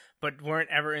lists, but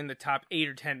weren't ever in the top 8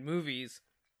 or 10 movies.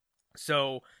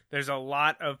 So there's a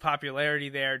lot of popularity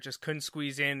there, just couldn't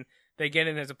squeeze in. They get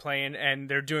in as a play-in, and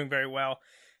they're doing very well.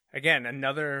 Again,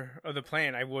 another of the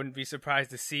play-in I wouldn't be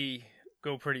surprised to see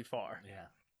go pretty far. Yeah.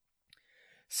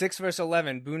 6 vs.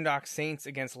 11, Boondock Saints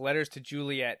against Letters to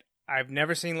Juliet. I've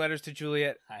never seen Letters to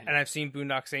Juliet, and I've seen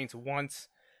Boondock Saints once.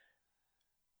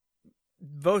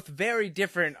 Both very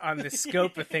different on the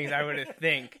scope of things, I would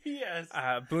think. Yes.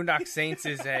 Boondock Saints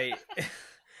is a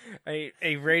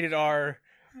rated R.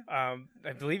 I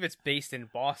believe it's based in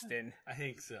Boston. I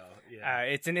think so. Yeah.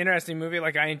 It's an interesting movie.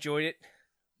 Like, I enjoyed it,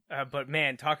 but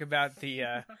man, talk about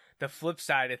the flip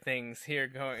side of things here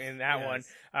going in that Yes.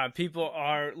 one. People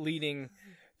are leading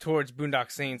towards Boondock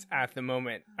Saints at the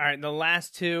moment. All right, the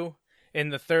last two. In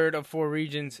the third of 4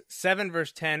 regions, 7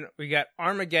 vs. 10, we got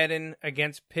Armageddon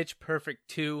against Pitch Perfect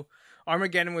 2.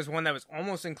 Armageddon was one that was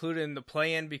almost included in the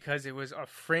play-in because it was a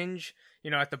fringe,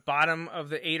 at the bottom of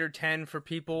the 8 or 10 for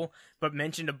people, but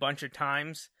mentioned a bunch of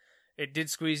times. It did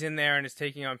squeeze in there and is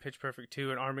taking on Pitch Perfect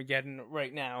 2, and Armageddon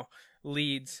right now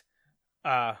leads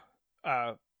 75%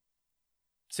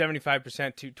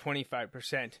 to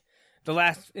 25%. The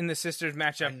last in the sisters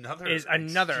matchup is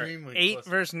another 8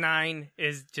 vs. 9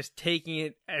 is just taking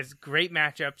it as great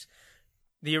matchups.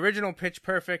 The original Pitch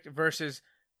Perfect versus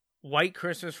White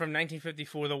Christmas from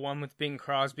 1954, the one with Bing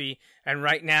Crosby, and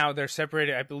right now they're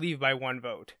separated, I believe, by 1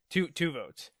 vote, two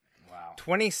votes. Wow.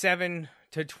 27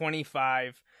 to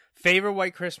 25. Favor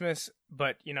White Christmas,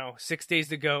 but 6 days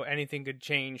to go, anything could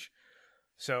change.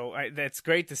 So that's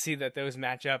great to see that those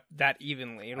match up that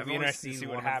evenly. It'll be interesting to see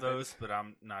what happens. Those, but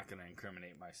I'm not going to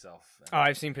incriminate myself. Oh,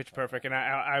 I've seen Pitch Perfect, and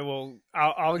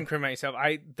I'll incriminate myself.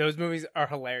 Those movies are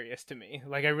hilarious to me.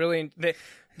 Like, I really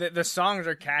the songs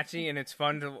are catchy and it's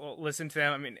fun to listen to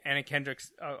them. I mean, Anna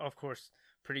Kendrick's of course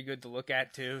pretty good to look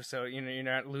at too. So you're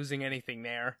not losing anything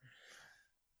there.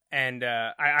 And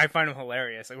I find them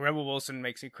hilarious. Like, Rebel Wilson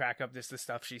makes me crack up just the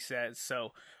stuff she says.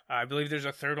 So I believe there's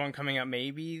a third one coming out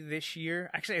maybe this year.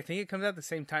 Actually, I think it comes out the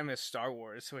same time as Star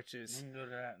Wars, which is... We can go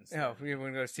to that instead. Oh, we're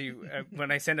going to go see...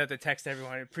 when I send out the text to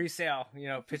everyone, pre-sale,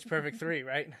 Pitch Perfect 3,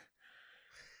 right?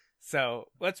 So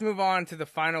let's move on to the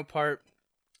final part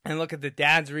and look at the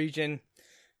dad's region.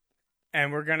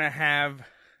 And we're going to have...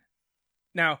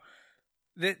 Now,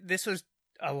 this was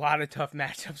a lot of tough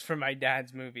matchups for my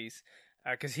dad's movies.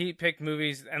 Because he picked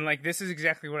movies, and this is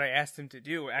exactly what I asked him to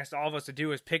do. Asked all of us to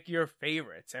do is pick your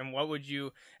favorites, and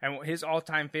and his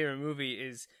all-time favorite movie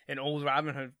is an old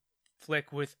Robin Hood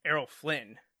flick with Errol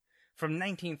Flynn from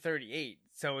 1938.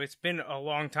 So it's been a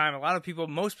long time.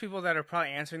 Most people that are probably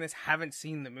answering this haven't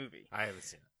seen the movie. I haven't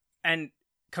seen it. And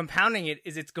compounding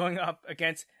it's going up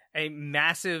against a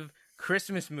massive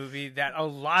Christmas movie that a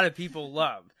lot of people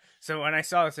love. So when I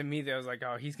saw this immediately, I was like,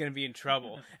 oh, he's going to be in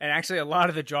trouble. And actually, a lot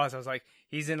of the draws, I was like,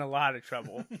 he's in a lot of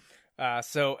trouble.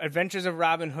 So Adventures of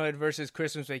Robin Hood versus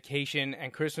Christmas Vacation,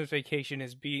 and Christmas Vacation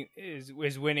is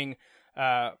winning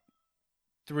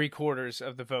 3/4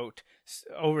 of the vote,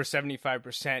 over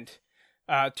 75%.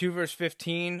 2 vs.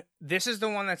 15. This is the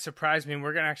one that surprised me, and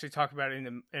we're going to actually talk about it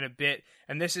in a bit.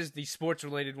 And this is the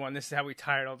sports-related one. This is how we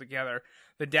tie it all together.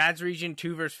 The dad's region,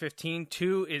 2 vs. 15.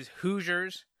 2 is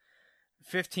Hoosiers.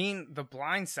 15, The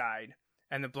Blind Side,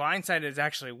 and The Blind Side is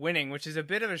actually winning, which is a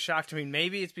bit of a shock to me.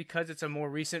 Maybe it's because it's a more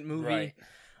recent movie, right.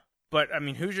 But I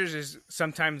mean, Hoosiers is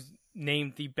sometimes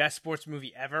named the best sports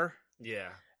movie ever.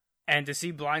 Yeah, and to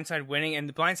see Blind Side winning, and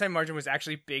the Blind Side margin was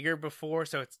actually bigger before,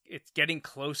 so it's getting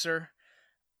closer.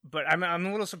 But I'm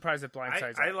a little surprised that Blind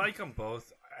Side's I like them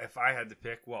both. If I had to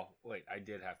pick, I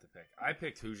did have to pick. I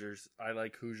picked Hoosiers. I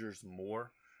like Hoosiers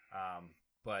more,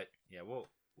 but yeah,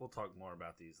 We'll talk more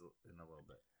about these in a little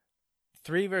bit.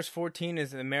 3 vs. 14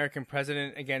 is the American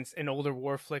President against an older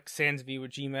war flick, Sans v. Iwo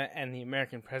Jima, and the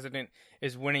American President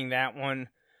is winning that one.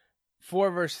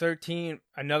 4 vs. 13,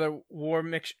 another war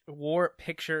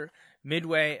picture,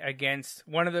 Midway against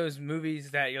one of those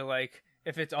movies that you're like,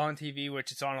 if it's on TV,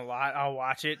 which it's on a lot, I'll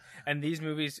watch it. And these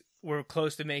movies were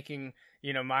close to making,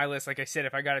 my list. Like I said,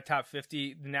 if I got a top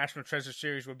 50, the National Treasure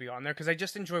series would be on there because I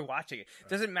just enjoy watching it. It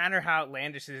doesn't matter how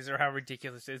outlandish it is or how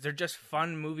ridiculous it is. They're just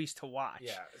fun movies to watch.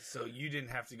 Yeah, so you didn't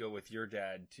have to go with your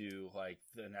dad to, like,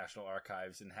 the National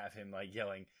Archives and have him, like,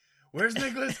 yelling, "Where's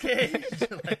Nicolas Cage?"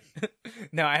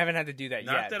 No, I haven't had to do that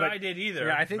yet. Not that I did either.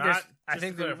 Yeah, I think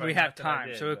clarify, we not have that I time,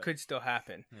 did, so it but- could still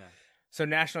happen. Yeah. So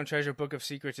National Treasure Book of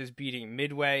Secrets is beating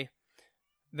Midway.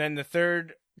 Then the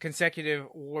third consecutive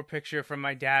war picture from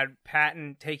my dad,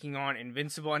 Patton, taking on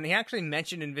Invincible. And he actually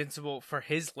mentioned Invincible for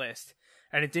his list,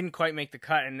 and it didn't quite make the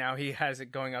cut, and now he has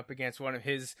it going up against one of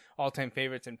his all-time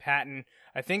favorites in Patton.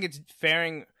 I think it's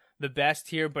faring the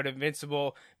best here, but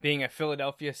Invincible, being a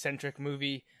Philadelphia-centric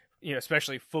movie,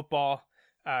 especially football,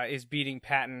 is beating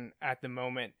Patton at the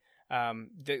moment.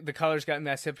 The colors got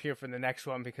messed up here for the next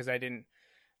one because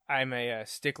I'm a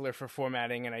stickler for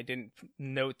formatting, and I didn't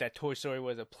note that Toy Story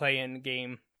was a play-in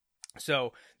game.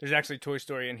 So there's actually Toy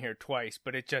Story in here twice,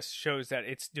 but it just shows that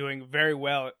it's doing very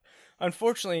well.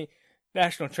 Unfortunately,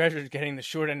 National Treasure is getting the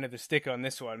short end of the stick on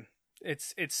this one.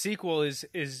 Its sequel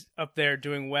is up there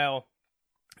doing well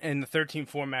in the 13-4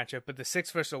 matchup, but the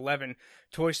 6 versus 11,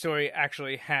 Toy Story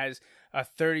actually has a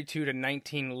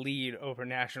 32-19 lead over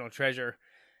National Treasure,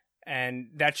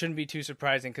 and that shouldn't be too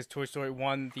surprising because Toy Story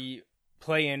won the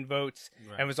play-in votes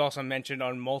and was also mentioned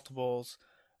on multiples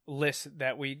lists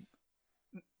that we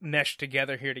meshed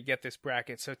together here to get this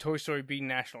bracket. So Toy Story beating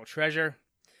National Treasure.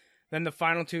 Then the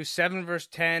final two, 7 versus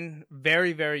 10,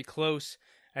 very, very close.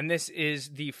 And this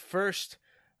is the first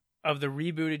of the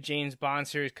rebooted James Bond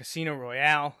series, Casino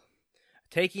Royale,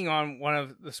 taking on one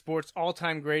of the sport's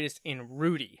all-time greatest in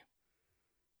Rudy.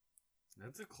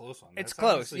 That's a close one. It's That's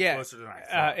close, honestly yeah. Closer than I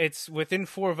thought. It's within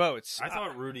 4 votes. I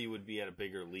thought Rudy would be at a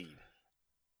bigger lead.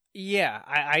 Yeah,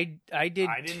 I did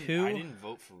too. I didn't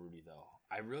vote for Rudy, though.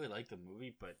 I really like the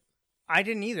movie, but I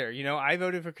didn't either. I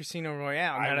voted for Casino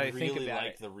Royale. Now that I think really about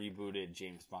like it. the rebooted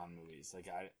James Bond movies. Like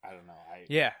I don't know.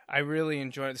 Yeah, I really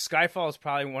enjoy it. Skyfall is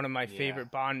probably one of my favorite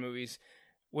Bond movies,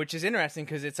 which is interesting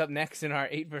because it's up next in our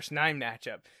 8 versus 9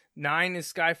 matchup. 9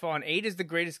 is Skyfall, and 8 is the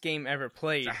greatest game ever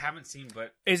played. I haven't seen,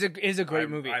 but is a great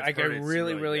movie. I've I heard it's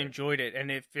really really good. enjoyed it,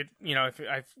 and if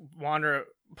I wander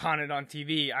upon it on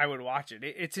TV, I would watch it.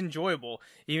 It's enjoyable,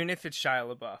 even if it's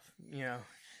Shia LaBeouf.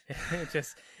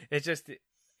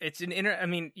 I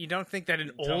mean, you don't think that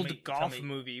an old golf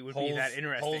movie would be that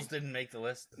interesting. Holes didn't make the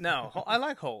list. No, I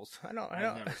like Holes. I've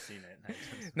never seen it.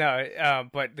 No,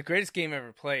 but the greatest game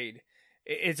ever played.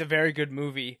 It's a very good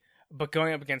movie. But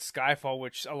going up against Skyfall,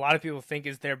 which a lot of people think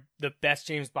is the best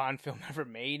James Bond film ever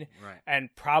made, right, and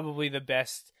probably the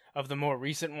best of the more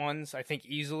recent ones, I think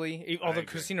easily. Although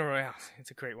Casino Royale,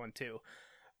 it's a great one too.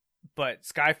 But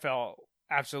Skyfall,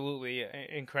 absolutely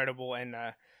incredible, and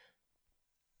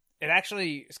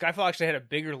Skyfall actually had a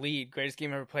bigger lead. Greatest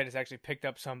game ever played has actually picked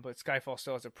up some, but Skyfall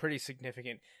still has a pretty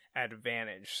significant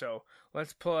advantage. So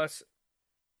let's pull us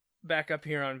back up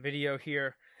here on video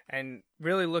here and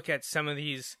really look at some of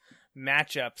these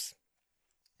matchups.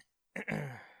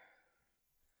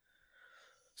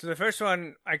 So the first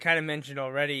one I kind of mentioned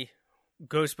already,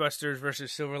 Ghostbusters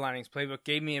versus Silver Linings Playbook,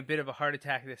 gave me a bit of a heart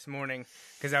attack this morning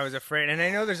because I was afraid. And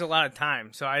I know there's a lot of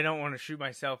time, so I don't want to shoot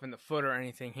myself in the foot or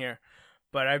anything here.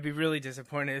 But I'd be really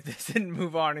disappointed if this didn't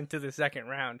move on into the second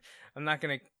round. I'm not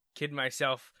going to kid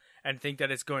myself and think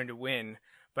that it's going to win.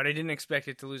 But I didn't expect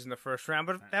it to lose in the first round.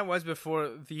 But that was before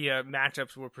the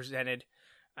matchups were presented.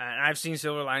 And I've seen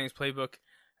Silver Linings Playbook,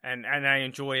 and I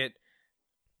enjoy it.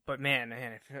 But man,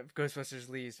 if Ghostbusters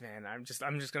leaves, man, I'm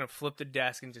just gonna flip the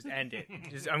desk and just end it.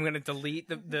 I'm gonna delete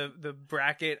the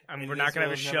bracket. We're not gonna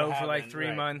have a show for like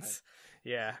 3 months.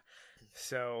 Right. Yeah.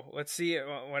 So let's see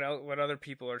what other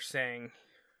people are saying.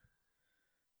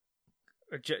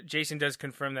 Jason does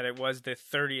confirm that it was the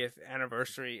 30th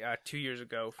anniversary 2 years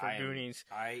ago for Goonies.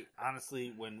 I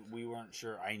honestly, when we weren't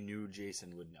sure, I knew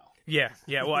Jason would know. Yeah.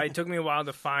 Well, it took me a while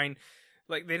to find.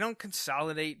 Like, they don't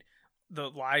consolidate the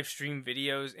live stream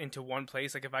videos into one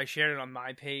place. Like, if I shared it on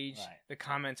my page, right, the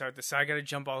comments are this. So I got to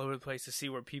jump all over the place to see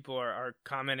where people are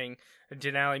commenting.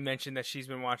 Denali mentioned that she's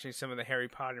been watching some of the Harry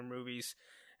Potter movies,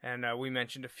 and we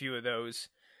mentioned a few of those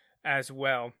as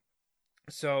well.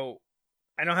 So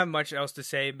I don't have much else to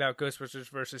say about Ghostbusters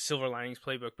versus Silver Linings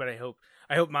Playbook, but I hope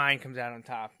mine comes out on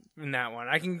top in that one.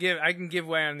 I can give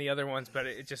way on the other ones, but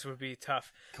it just would be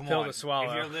tough pill to swallow.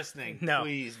 If you're listening,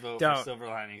 please vote for Silver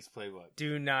Linings Playbook.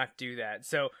 Do not do that.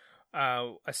 So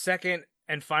a second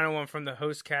and final one from the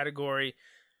host category,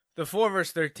 the 4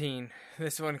 versus 13.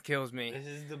 This one kills me. This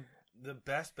is the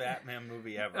best Batman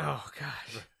movie ever. Oh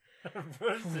gosh.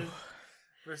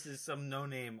 versus some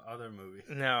no-name other movie.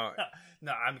 No.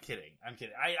 No, I'm kidding.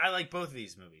 I like both of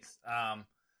these movies.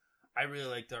 I really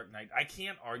like Dark Knight. I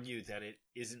can't argue that it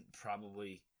isn't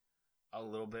probably a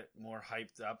little bit more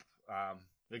hyped up.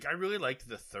 Like I really liked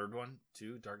the third one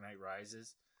too, Dark Knight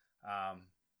Rises.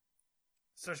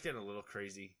 Starts getting a little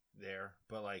crazy there,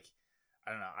 but like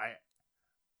I don't know.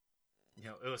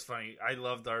 It was funny. I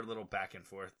loved our little back and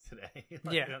forth today.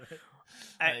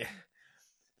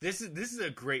 This is a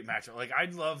great matchup. Like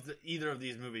I'd love either of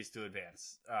these movies to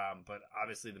advance, but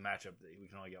obviously the matchup we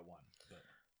can only get one. But.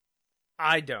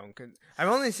 I don't. 'Cause I've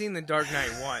only seen The Dark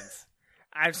Knight once.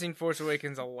 I've seen Force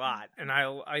Awakens a lot, and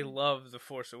I love The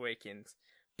Force Awakens,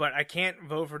 but I can't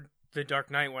vote for The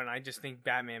Dark Knight when I just think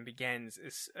Batman Begins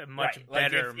is a much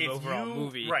better overall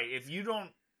movie. Right. If you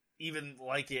don't even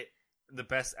like it the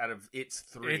best out of its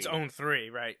own three,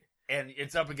 right? And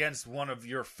it's up against one of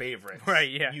your favorites.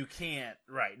 Right, yeah. You can't,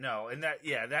 right, no. And that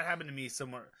happened to me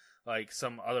somewhere, like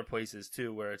some other places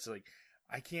too, where it's like,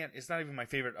 I can't, it's not even my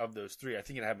favorite of those three. I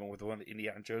think it happened with one of the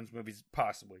Indiana Jones movies,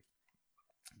 possibly.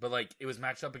 But like, it was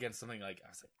matched up against something like, I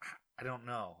was like, I don't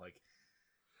know. Like,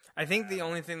 I think the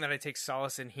only thing that I take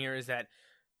solace in here is that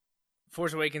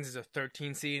Force Awakens is a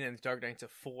 13 seed and Dark Knight's a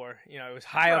 4. It was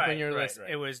high up on your list.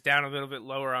 Right. It was down a little bit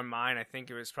lower on mine. I think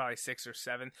it was probably 6 or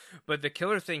 7. But the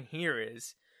killer thing here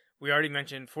is, we already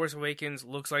mentioned Force Awakens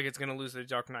looks like it's going to lose to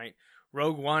Dark Knight.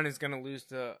 Rogue One is going to lose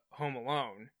to Home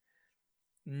Alone.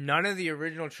 None of the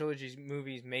original trilogy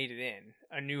movies made it in.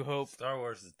 A New Hope, Star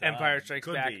Wars is done. Empire Strikes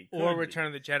Back, or Return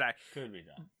of the Jedi. Could be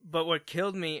done. But what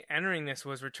killed me entering this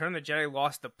was Return of the Jedi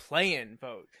lost the play-in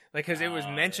vote. Because it was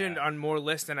mentioned on more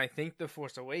lists than I think The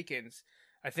Force Awakens.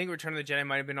 I think Return of the Jedi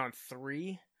might have been on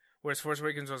 3, whereas Force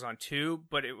Awakens was on 2,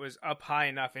 but it was up high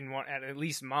enough in one, at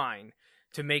least mine,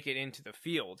 to make it into the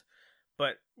field.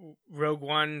 But Rogue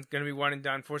One going to be one and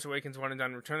done, Force Awakens one and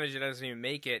done, Return of the Jedi doesn't even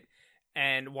make it.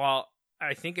 And while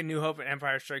I think A New Hope and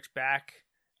Empire Strikes Back,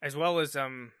 as well as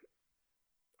I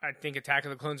think Attack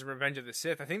of the Clones and Revenge of the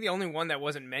Sith, I think the only one that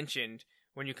wasn't mentioned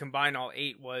when you combine all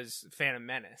 8 was Phantom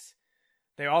Menace.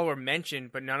 They all were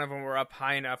mentioned, but none of them were up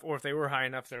high enough, or if they were high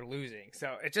enough, they're losing.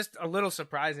 So it's just a little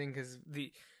surprising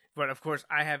but of course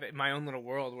I have my own little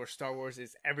world where Star Wars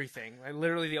is everything.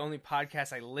 Literally the only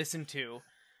podcasts I listen to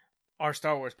are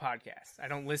Star Wars podcasts. I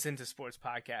don't listen to sports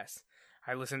podcasts.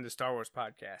 I listen to Star Wars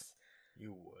podcasts.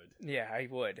 You would. Yeah, I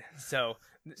would. So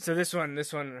this one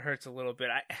hurts a little bit.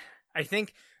 I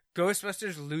think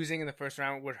Ghostbusters losing in the first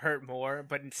round would hurt more,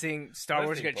 but seeing Star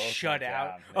Wars get shut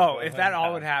out. If that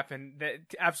all would happen,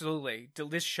 absolutely.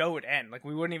 This show would end. Like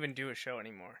we wouldn't even do a show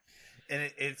anymore.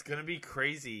 And it's going to be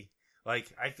crazy.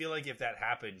 Like I feel like if that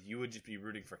happened, you would just be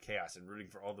rooting for chaos and rooting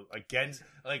for all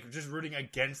just rooting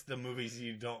against the movies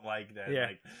you don't like. Then, yeah.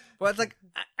 Well, it's like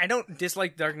I don't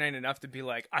dislike Dark Knight enough to be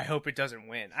like I hope it doesn't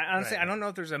win. Honestly, I don't know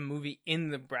if there's a movie in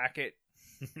the bracket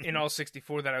in all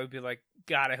 64 that I would be like,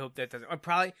 God, I hope that doesn't.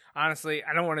 Probably, honestly,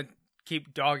 I don't want to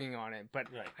keep dogging on it, but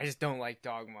I just don't like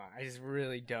Dogma. I just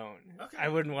really don't. Okay. I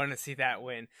wouldn't want to see that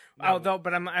win. No.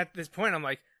 But I'm at this point, I'm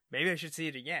like, maybe I should see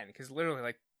it again because literally,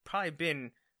 like, probably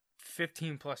been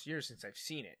 15 plus years since I've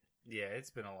seen it. Yeah, it's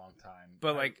been a long time.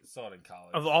 But I saw it in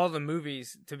college. Of all the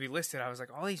movies to be listed, I was like,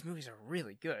 all these movies are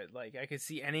really good. Like I could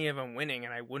see any of them winning,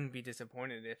 and I wouldn't be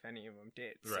disappointed if any of them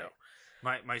did. Right. So.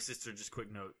 My sister, just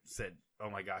quick note, said, "Oh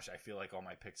my gosh, I feel like all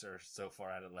my picks are so far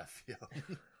out of left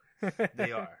field."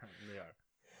 They are.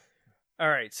 All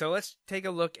right, so let's take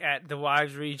a look at the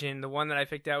wives region. The one that I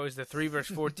picked out was the 3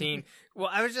 versus 14.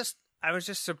 Well, I was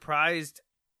just surprised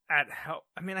at how,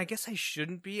 I guess I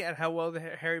shouldn't be at how well the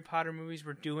Harry Potter movies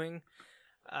were doing.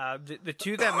 The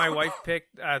two that my wife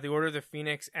picked, The Order of the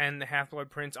Phoenix and The Half-Blood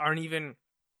Prince, aren't even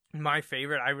my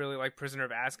favorite. I really like Prisoner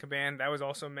of Azkaban. That was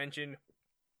also mentioned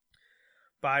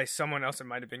by someone else. It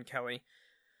might have been Kelly.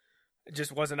 It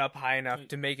just wasn't up high enough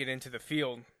to make it into the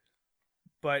field.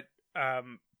 But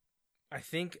I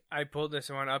think I pulled this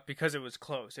one up because it was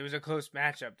close. It was a close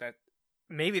matchup.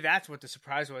 Maybe that's what the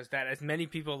surprise was, that as many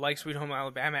people like Sweet Home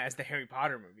Alabama as the Harry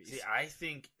Potter movies. See, I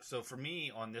think, so for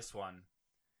me on this one,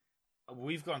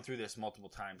 we've gone through this multiple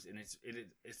times, and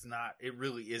it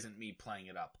really isn't me playing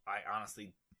it up.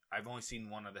 I've only seen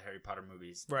one of the Harry Potter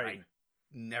movies. Right. I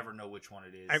never know which one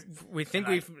it is. We've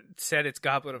said it's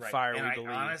Goblet of Fire, and we believe.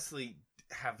 I honestly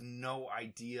have no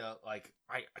idea. Like,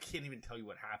 I can't even tell you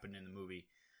what happened in the movie.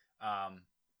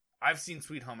 I've seen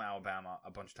Sweet Home Alabama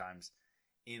a bunch of times.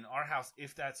 In our house,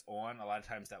 if that's on, a lot of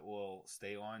times that will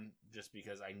stay on just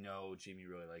because I know Jamie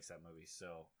really likes that movie.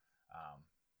 So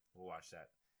we'll watch that.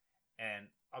 And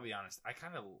I'll be honest, I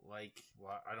kind of like,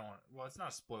 it's not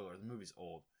a spoiler. The movie's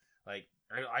old. Like,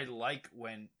 I like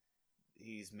when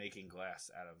he's making glass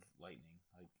out of lightning.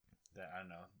 Like that, I don't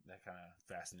know. That kind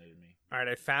of fascinated me. All right,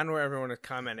 I found where everyone is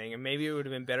commenting, and maybe it would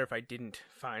have been better if I didn't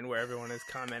find where everyone is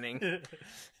commenting.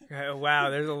 Wow,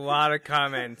 there's a lot of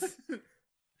comments.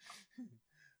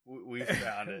 We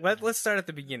found it. Let's start at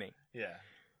the beginning. Yeah.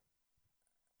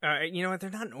 You know what? They're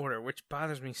not in order, which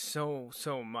bothers me so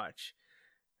much.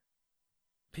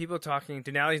 People talking.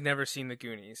 Denali's never seen the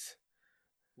Goonies.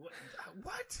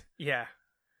 What? Yeah.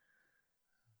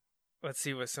 Let's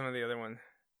see what some of the other one.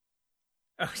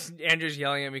 Oh, Andrew's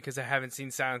yelling at me because I haven't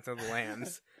seen Silence of the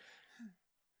Lambs.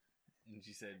 And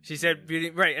she said Beauty,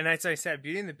 right? And as I said,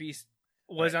 Beauty and the Beast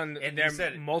was on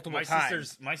there multiple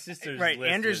times. My sister's right.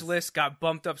 list Andrew's list got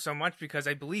bumped up so much because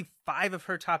I believe 5 of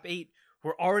her top 8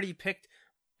 were already picked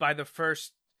by the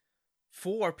first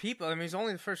 4 people. I mean, it's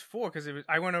only the first 4 because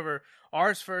I went over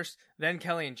ours first, then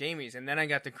Kelly and Jamie's, and then I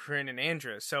got to Corinne and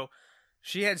Andrea's. So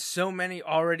she had so many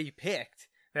already picked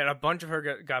that a bunch of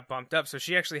her got bumped up. So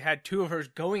she actually had 2 of hers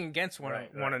going against one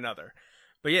another.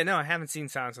 But yeah, no, I haven't seen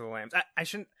Silence of the Lambs. I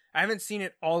haven't seen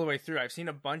it all the way through. I've seen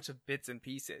a bunch of bits and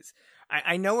pieces.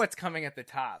 I know what's coming at the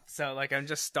top, so like I'm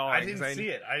just stalling. I didn't see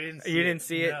it. You didn't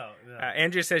see it? No.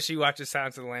 Andrea says she watches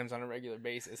Silence of the Lambs on a regular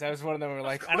basis. That was one of them. We're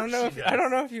like, I don't know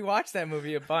if you watch that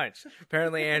movie a bunch.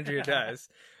 Apparently, Andrea does.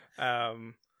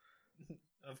 Of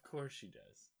course she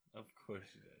does. Of course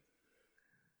she does.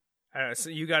 I don't know. So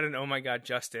you got an "Oh my God,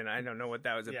 Justin." I don't know what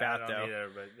that was about, I don't though. either,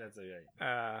 but that's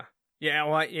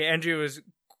okay. Andrea was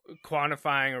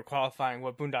quantifying or qualifying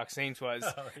what Boondock Saints was,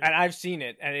 and I've seen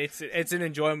it, and it's an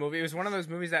enjoyable movie. It was one of those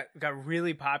movies that got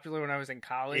really popular when I was in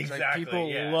college. Exactly, like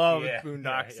people loved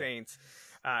Boondock Saints.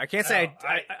 I can't say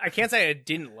I can't say I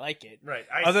didn't like it, right?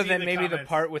 Other than maybe the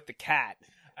part with the cat.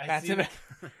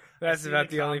 That's about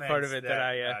the only part of it that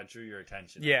I drew your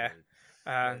attention. Yeah.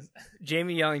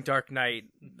 Jamie yelling Dark Knight.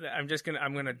 I'm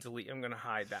gonna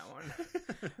hide that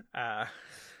one.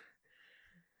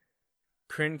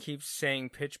 Corinne keeps saying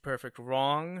Pitch Perfect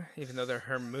wrong, even though they're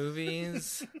her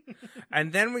movies.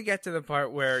 And then we get to the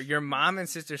part where your mom and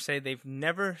sister say they've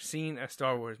never seen a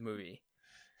Star Wars movie.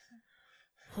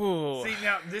 Whew. See,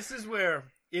 now, this is where,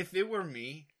 if it were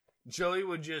me, Joey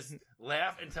would just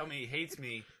laugh and tell me he hates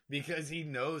me because he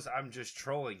knows I'm just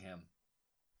trolling him.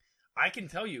 I can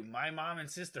tell you, my mom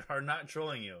and sister are not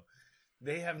trolling you.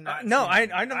 They have not. No, I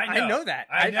know. know that.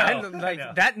 I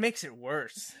know. That makes it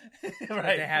worse.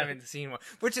 Right. They haven't seen one,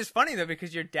 which is funny though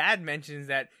because your dad mentions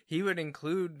that he would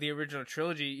include the original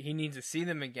trilogy. He needs to see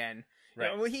them again.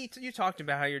 Right. Well, you talked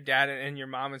about how your dad and your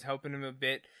mom was helping him a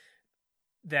bit.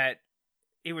 That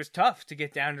it was tough to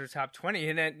get down to the top 20,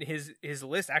 and that his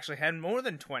list actually had more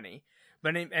than 20.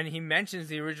 But he mentions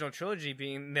the original trilogy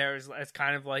being there as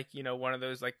kind of like, you know, one of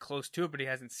those like close to it, but he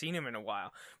hasn't seen him in a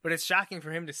while. But it's shocking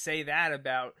for him to say that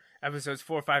about episodes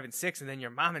 4, 5, and 6, and then your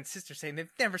mom and sister saying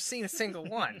they've never seen a single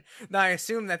one. Now I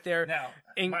assume that they're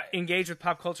engaged with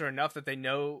pop culture enough that they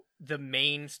know the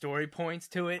main story points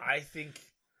to it. I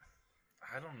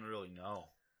don't really know.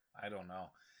 I don't know.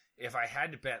 If I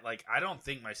had to bet, like, I don't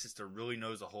think my sister really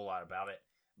knows a whole lot about it,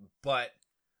 but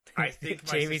I think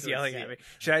my Jamie's yelling at me.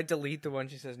 Should I delete the one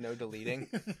she says no deleting?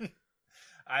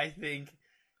 I think,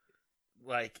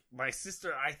 like, my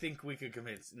sister, I think we could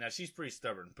convince. Now, she's pretty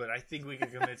stubborn, but I think we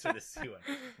could convince her to see one.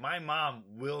 My mom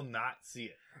will not see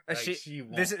it. Like, she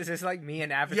won't. Is this like me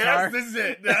and Avatar? Yes, this is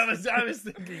it. I was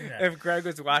thinking that. If Greg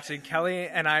was watching, Kelly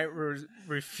and I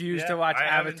refused to watch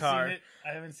Avatar.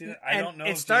 I haven't seen it. I don't know.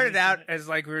 It started out as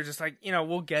like we were just like, you know,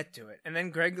 we'll get to it, and then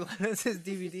Greg lent us his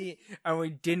DVD, and we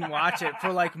didn't watch it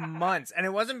for like months. And it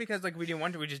wasn't because like we didn't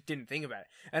want to; we just didn't think about it.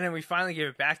 And then we finally gave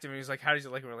it back to him. He was like, "How did you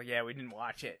like it?" We're like, "Yeah, we didn't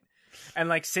watch it." And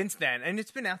like since then, and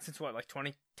it's been out since what, like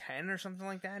 2010 or something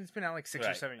like that. It's been out like 6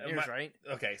 or 7 years, right?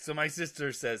 Okay, so my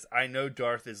sister says, "I know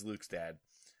Darth is Luke's dad.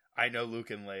 I know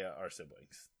Luke and Leia are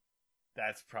siblings."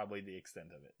 That's probably the extent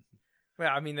of it.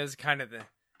 Well, I mean, there's kind of the.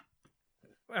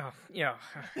 Well, you know,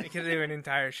 I could do an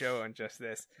entire show on just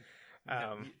this.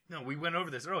 No, we went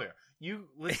over this earlier. You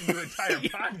listened to an entire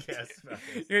podcast about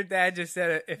this. Your dad just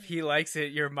said if he likes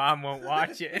it, your mom won't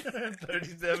watch it.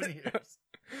 37 years.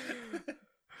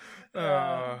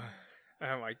 Oh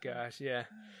my gosh, yeah.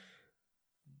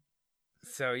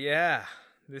 So, yeah,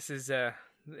 this is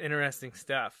interesting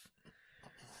stuff.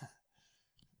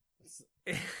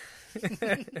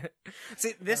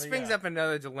 See, this brings up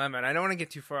another dilemma, and I don't want to get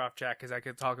too far off track because I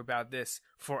could talk about this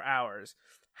for hours.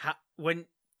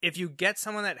 If you get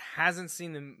someone that hasn't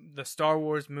seen the Star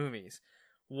Wars movies,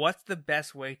 what's the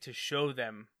best way to show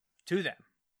them to them?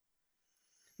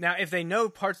 Now, if they know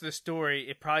parts of the story,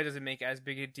 it probably doesn't make as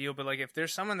big a deal. But like, if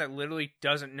there's someone that literally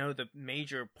doesn't know the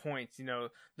major points,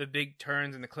 the big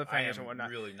turns and the cliffhangers and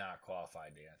whatnot, really not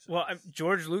qualified to answer. Well, this.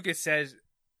 George Lucas says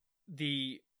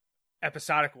the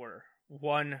episodic order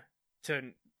 1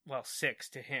 to 6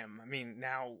 to him. I mean,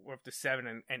 now we're up to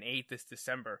 7 and 8 this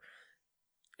December.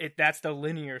 That's the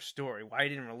linear story. Why he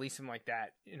didn't release him like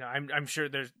that? I'm sure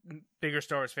there's bigger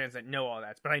Star Wars fans that know all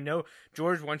that. But I know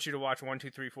George wants you to watch 1, 2,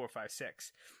 3, 4, 5,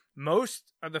 6.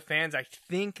 Most of the fans, I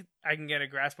think I can get a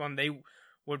grasp on, they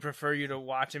would prefer you to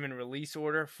watch him in release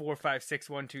order 4, 5, 6,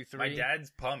 1, 2, 3. My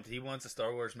dad's pumped. He wants a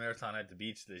Star Wars marathon at the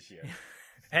beach this year.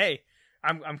 Hey,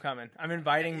 I'm coming. I'm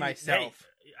inviting myself.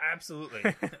 Hey,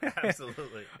 absolutely,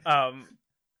 absolutely.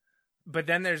 But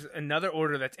then there's another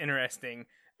order that's interesting.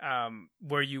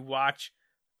 Where you watch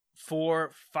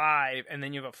 4, 5, and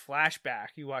then you have a flashback.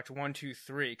 You watch 1, 2,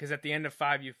 3, because at the end of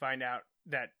 5, you find out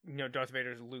that Darth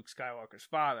Vader is Luke Skywalker's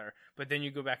father. But then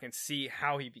you go back and see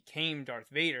how he became Darth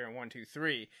Vader in 1, 2,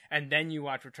 3, and then you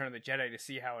watch Return of the Jedi to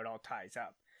see how it all ties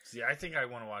up. See, I think I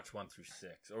want to watch 1 through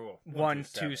 6, or 1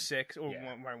 to 6, or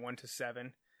 1 to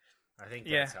 7. I think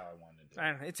that's how I want to do it. I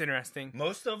don't know, it's interesting.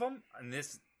 Most of them, and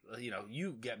this,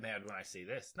 you get mad when I say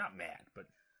this. Not mad, but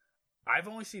I've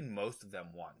only seen most of them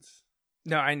once.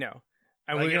 No, I know.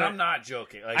 I'm not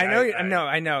joking. Like, I know,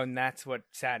 I know, and that's what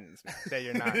saddens me that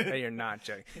you're not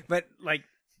joking. But like,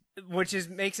 which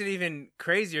makes it even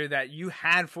crazier that you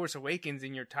had Force Awakens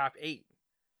in your top 8.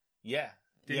 Yeah,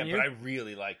 Didn't you? But I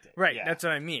really liked it. Right, yeah. that's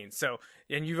what I mean. So,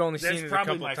 and you've only seen it a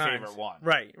couple times. That's probably my favorite one.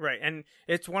 Right, and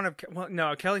it's one of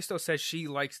Kelly still says she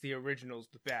likes the originals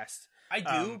the best. I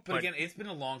do, but again, it's been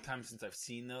a long time since I've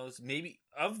seen those. Maybe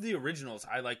of the originals,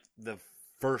 I like the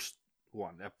first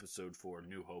one, Episode 4,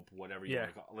 New Hope, whatever you want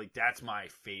to call it. Like, that's my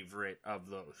favorite of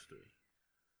those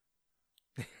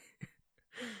 3.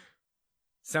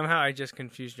 Somehow I just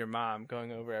confused your mom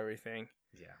going over everything.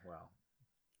 Yeah, well,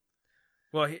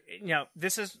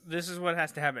 this is what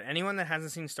has to happen. Anyone that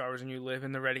hasn't seen Star Wars and you live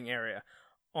in the Reading area,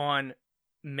 on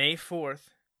May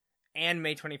 4th and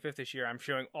May 25th this year, I'm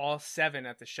showing all 7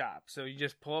 at the shop. So you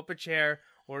just pull up a chair,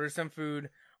 order some food,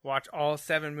 watch all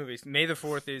 7 movies. May the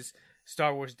 4th is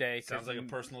Star Wars Day. Sounds like a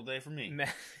personal day for me.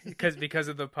 because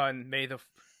of the pun, May the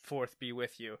 4th be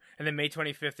with you. And then May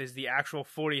 25th is the actual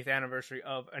 40th anniversary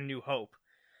of A New Hope.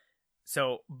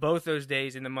 So both those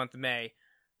days in the month of May,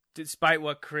 despite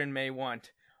what Corinne may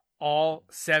want, all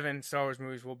 7 Star Wars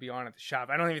movies will be on at the shop.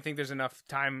 I don't even think there's enough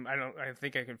time. I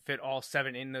think I can fit all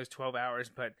 7 in those 12 hours,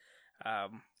 but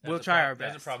we'll try our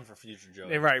best. That's a problem for future Joe.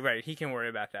 Right. He can worry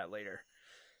about that later.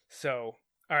 So,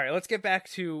 all right, let's get back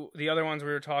to the other ones we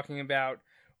were talking about.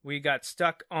 We got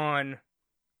stuck on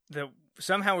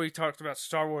somehow we talked about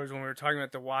Star Wars when we were talking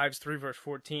about the wives 3 verse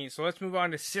 14. So let's move on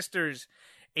to Sisters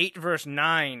 8 verse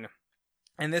 9.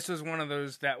 And this was one of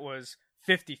those that was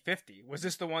 50-50. Was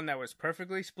this the one that was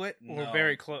perfectly split or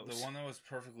very close? The one that was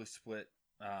perfectly split.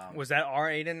 Was that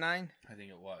R8 and 9? I think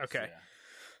it was. Okay. Yeah.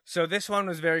 So this one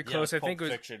was very close. I think it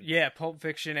was Fiction. Yeah, Pulp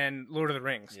Fiction and Lord of the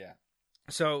Rings. Yeah.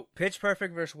 So Pitch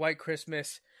Perfect versus White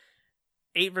Christmas,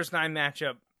 8 versus 9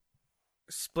 matchup,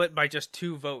 split by just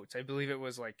 2 votes. I believe it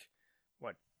was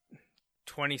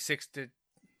 28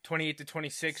 to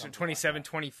 26 or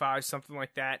 27-25, something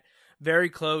like that. Very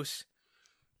close.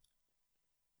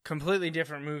 Completely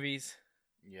different movies.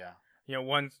 Yeah.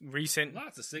 One recent.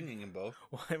 Lots of singing in both.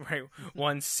 Right.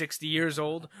 One's 60 years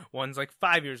old. One's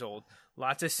 5 years old.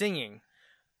 Lots of singing.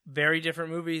 Very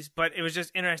different movies, but it was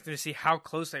just interesting to see how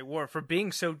close they were for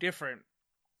being so different.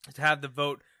 To have the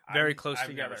vote very close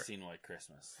together. I've never seen White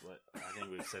Christmas. I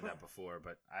think we've said that before,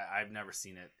 but I've never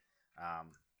seen it. I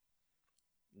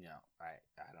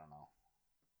don't know.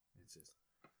 It's just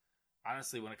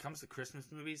honestly, when it comes to Christmas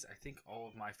movies, I think all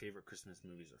of my favorite Christmas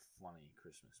movies are funny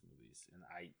Christmas movies, and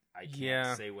I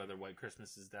can't say whether White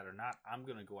Christmas is that or not. I'm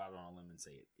gonna go out on a limb and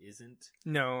say it isn't.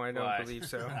 No, I don't believe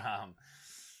so.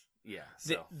 Yeah.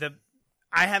 So.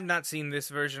 I have not seen this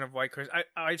version of White Christmas.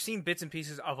 I've seen bits and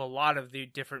pieces of a lot of the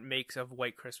different makes of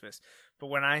White Christmas, but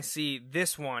when I see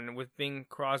this one with Bing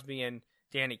Crosby and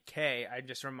Danny Kaye, I'm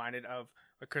just reminded of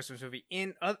a Christmas movie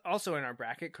also in our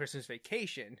bracket, Christmas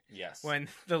Vacation. Yes. When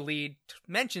the lead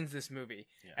mentions this movie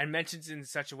and mentions it in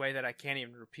such a way that I can't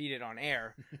even repeat it on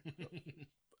air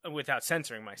without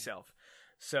censoring myself.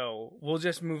 So we'll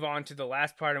just move on to the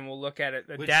last part and we'll look at it.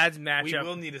 Dad's matchup. We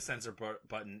will need a censor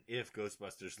button if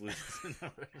Ghostbusters loses.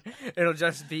 It'll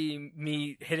just be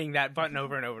me hitting that button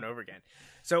over and over and over again.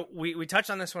 So we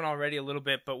touched on this one already a little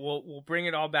bit, but we'll bring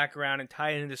it all back around and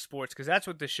tie it into sports because that's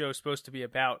what the show's supposed to be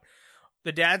about.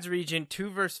 The Dad's Region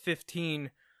 2 verse 15,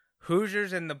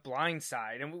 Hoosiers and the Blind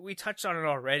Side, and we touched on it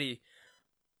already.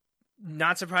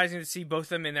 not surprising to see both of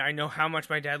them in there. I know how much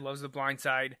my dad loves The Blind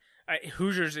Side.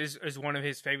 Hoosiers is one of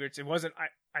his favorites. It wasn't.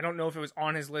 I don't know if it was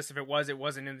on his list. If it was, it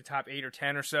wasn't in the top 8 or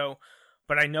 10 or so.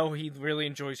 But I know he really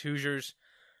enjoys Hoosiers.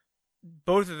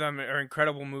 Both of them are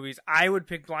incredible movies. I would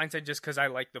pick Blind Side just because I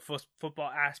like the football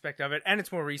aspect of it, and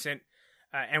it's more recent.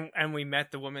 And we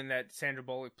met the woman that Sandra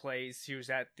Bullock plays. She was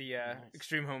at the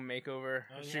Extreme Home Makeover,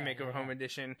 Home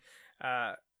Edition.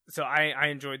 So I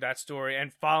enjoyed that story,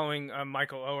 and following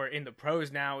Michael Oher in the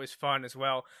pros now is fun as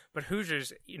well. But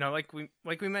Hoosiers, like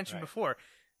we mentioned before,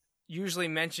 usually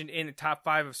mentioned in the top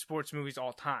 5 of sports movies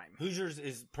all time. Hoosiers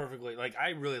is perfectly I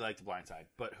really like The Blind Side,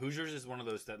 but Hoosiers is one of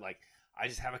those that I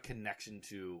just have a connection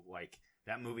to.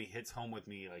 That movie hits home with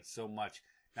me so much.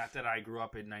 Not that I grew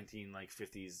up in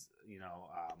 1950s,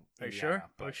 Are you sure?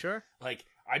 But, Are you sure?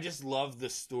 I just love the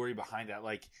story behind that.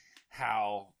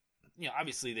 How,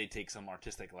 obviously they take some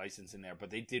artistic license in there, but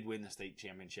they did win the state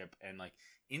championship. And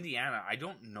Indiana, I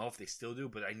don't know if they still do,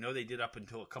 but I know they did up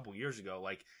until a couple years ago.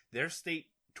 Their state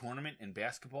tournament in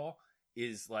basketball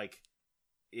is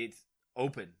it's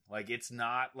open. It's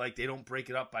not they don't break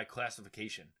it up by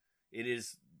classification. It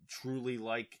is truly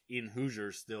in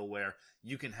Hoosiers still, where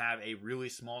you can have a really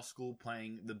small school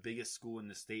playing the biggest school in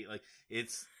the state.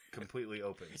 It's completely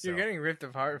open. So. You're getting ripped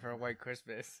apart for White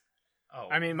Christmas. Oh,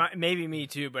 I mean, maybe me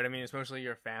too, but I mean, it's mostly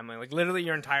your family. Literally,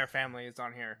 your entire family is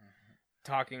on here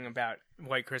talking about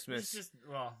White Christmas. It's just,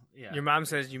 yeah. Your mom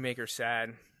says you make her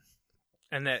sad,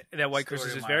 and that White Story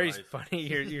Christmas of is my very life. funny.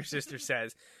 Your sister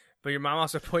says, but your mom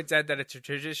also points out that it's a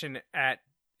tradition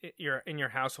in your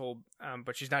household,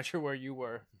 but she's not sure where you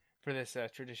were for this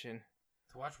tradition.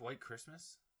 To watch White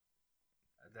Christmas?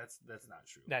 That's not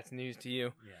true. That's news to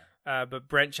you. Yeah. But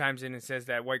Brent chimes in and says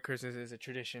that White Christmas is a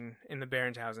tradition in the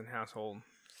Berenshausen household.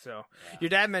 So your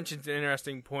dad mentions an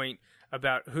interesting point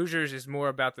about Hoosiers is more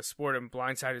about the sport and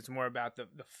Blind Side is more about the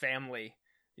family.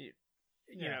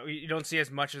 You don't see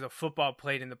as much of the football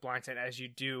played in the Blind Side as you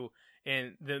do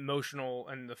in the emotional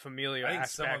and the familial I think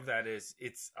aspect. some of that is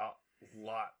it's a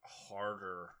lot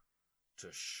harder to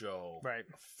show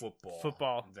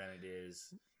football than it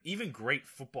is. Even great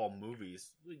football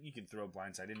movies, you can throw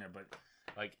Blind Side in there, but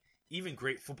even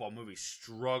great football movies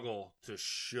struggle to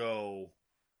show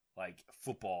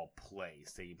football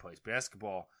plays, taking place.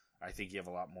 Basketball, I think you have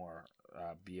a lot more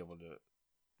be able to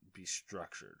be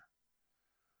structured.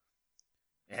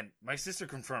 And my sister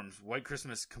confirms White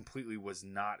Christmas completely was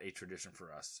not a tradition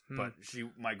for us, but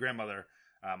my grandmother,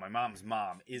 my mom's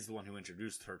mom, is the one who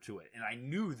introduced her to it, and I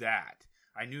knew that.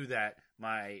 I knew that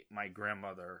my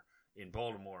grandmother in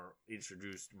Baltimore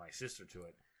introduced my sister to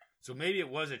it. So maybe it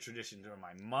was a tradition to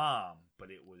my mom, but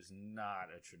it was not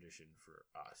a tradition for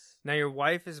us. Now your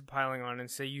wife is piling on and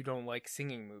say you don't like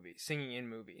singing in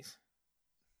movies.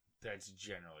 That's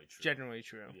generally true. Generally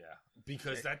true. Yeah.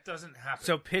 Because that doesn't happen.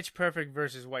 So Pitch Perfect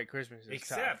versus White Christmas is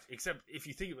tough. Except if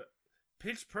you think about it,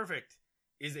 Pitch Perfect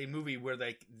is a movie where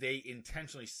they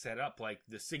intentionally set up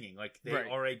the singing, they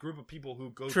are a group of people who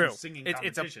go to singing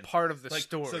competitions. It's a part of the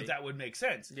story, so that would make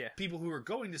sense. Yeah, people who are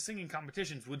going to singing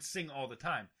competitions would sing all the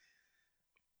time.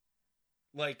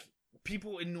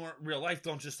 People in real life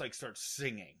don't just start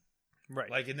singing,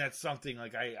 right? And that's something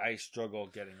I struggle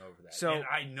getting over that. So and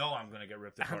I know I'm going to get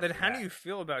ripped apart. Then how do you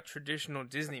feel about traditional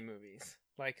Disney movies?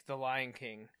 Like The Lion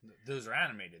King. Those are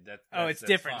animated. It's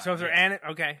different. Fine. So if they're animated,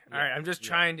 okay, all right. I'm just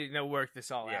trying to work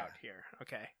this all out here.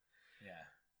 Okay.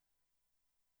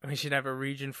 Yeah. We should have a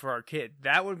region for our kid.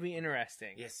 That would be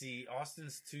interesting. Yeah. See,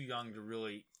 Austin's too young to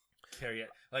really carry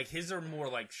it. His are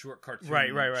more short cartoon right.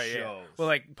 shows. Yeah.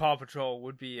 Well, Paw Patrol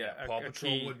would be Paw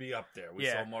Patrol key. would be up there. We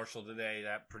saw Marshall today.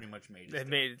 That pretty much made it. It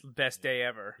made it the best day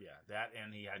ever. Yeah, that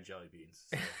and he had jelly beans.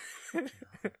 So.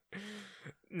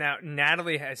 Now,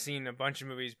 Natalie has seen a bunch of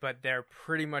movies, but they're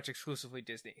pretty much exclusively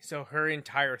Disney. So her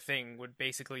entire thing would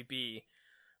basically be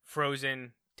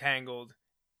Frozen, Tangled,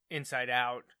 Inside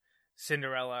Out,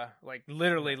 Cinderella.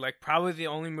 Literally, probably the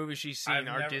only movies she's seen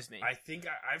are Disney. I think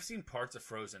I've seen parts of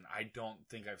Frozen. I don't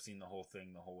think I've seen the whole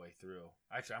thing the whole way through.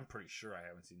 Actually, I'm pretty sure I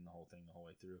haven't seen the whole thing the whole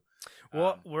way through.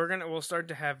 Well, we'll start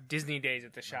to have Disney days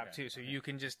at the shop too, so you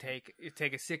can just take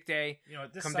a sick day,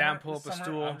 come down, pull up a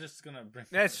stool. I'm just gonna bring.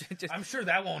 I'm sure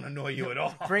that won't annoy you at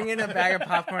all. Bring in a bag of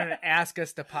popcorn and ask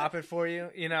us to pop it for you.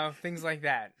 Things like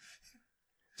that.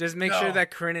 Just make sure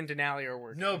that Corinne and Denali are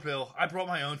working. No, Bill. I brought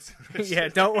my own sandwich. Yeah,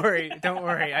 don't worry.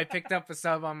 I picked up a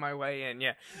sub on my way in.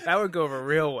 Yeah, that would go over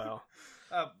real well.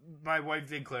 My wife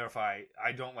did clarify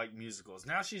I don't like musicals.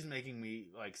 Now she's making me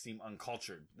seem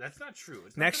uncultured. That's not true.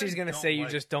 Next she's going to say you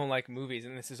just don't like movies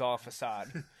and this is all a facade.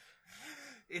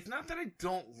 It's not that I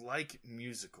don't like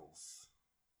musicals.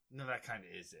 No, that kind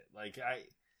of is it.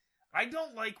 I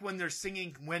don't like when they're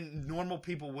singing when normal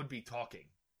people would be talking.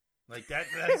 Like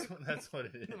that's what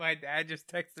it is. My dad just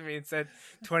texted me and said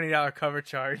 $20 cover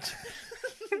charge.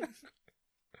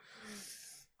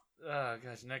 Oh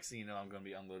gosh! Next thing you know, I'm going to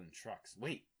be unloading trucks.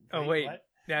 Wait. What?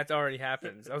 That's already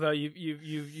happened. Although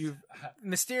you've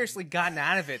mysteriously gotten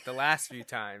out of it the last few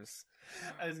times.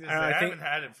 I was going to say I haven't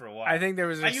had it for a while. I think there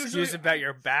was an excuse about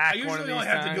your back. I usually only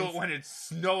have to do it when it's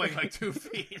snowing like 2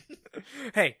 feet.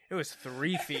 Hey, it was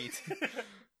 3 feet.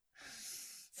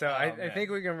 So I think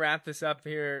we can wrap this up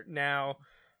here now.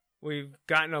 We've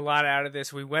gotten a lot out of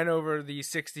this. We went over the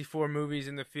 64 movies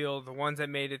in the field, the ones that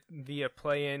made it via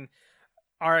play-in,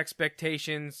 our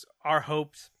expectations, our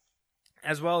hopes,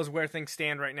 as well as where things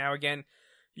stand right now. Again,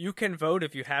 you can vote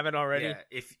if you haven't already.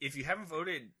 Yeah, if you haven't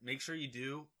voted, make sure you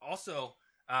do. Also,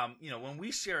 when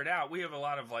we share it out, we have a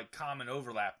lot of like common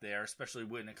overlap there, especially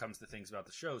when it comes to things about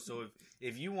the show. So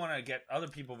if you want to get other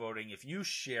people voting, if you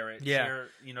share it, share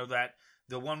that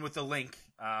the one with the link.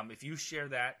 If you share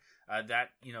that, that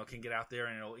can get out there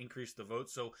and it'll increase the vote.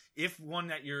 So if you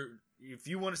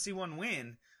want to see one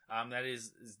win. That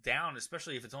is down,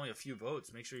 especially if it's only a few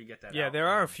votes. Make sure you get that out. Yeah, there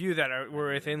are a few that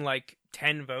were within like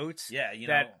 10 votes. Yeah,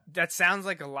 that sounds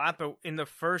like a lot, but in the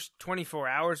first 24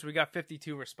 hours, we got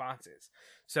 52 responses.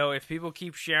 So if people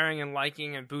keep sharing and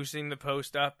liking and boosting the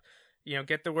post up,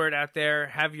 get the word out there.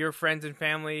 Have your friends and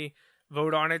family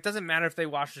vote on it. Doesn't matter if they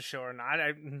watch the show or not.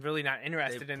 I'm really not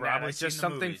interested in that. It's just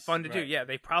something fun to do. Yeah,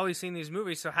 they've probably seen these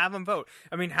movies, so have them vote.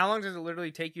 I mean, how long does it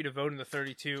literally take you to vote in the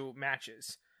 32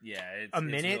 matches? Yeah, it's a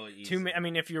minute, really easy. 2 minutes. I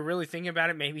mean, if you're really thinking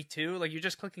about it, maybe 2. Like, you're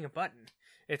just clicking a button.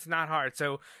 It's not hard.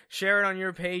 So share it on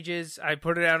your pages. I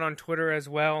put it out on Twitter as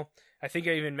well. I think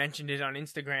I even mentioned it on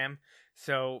Instagram.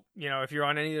 So, if you're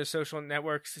on any of those social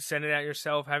networks, send it out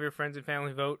yourself. Have your friends and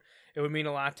family vote. It would mean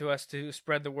a lot to us to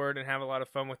spread the word and have a lot of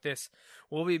fun with this.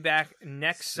 We'll be back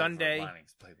next Sunday. Silver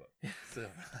Linings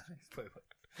Playbook.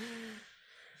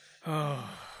 Oh.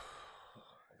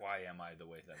 Why am I the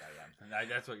way that I am?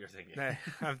 That's what you're thinking.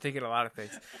 I'm thinking a lot of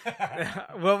things.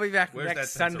 We'll be back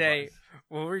next Sunday.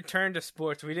 We'll return to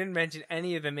sports. We didn't mention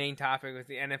any of the main topic with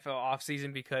the NFL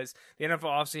offseason because the NFL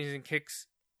offseason kicks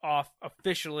off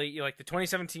officially. Like the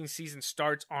 2017 season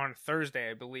starts on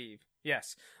Thursday, I believe.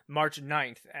 Yes, March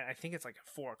 9th. And I think it's like at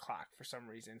 4 o'clock for some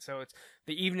reason. So it's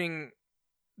the evening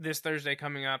this Thursday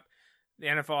coming up. The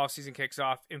NFL offseason kicks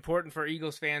off. Important for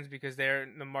Eagles fans because they're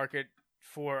in the market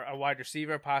for a wide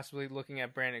receiver, possibly looking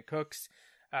at Brandon Cooks.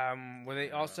 Were they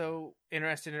also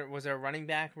interested in, was there a running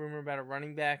back, rumor about a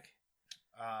running back?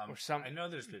 Or some? I know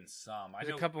there's been some.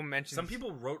 There's a couple mentions. Some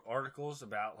people wrote articles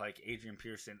about like Adrian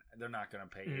Pearson. They're not going to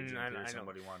pay Adrian Pearson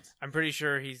what he wants. I'm pretty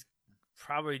sure he's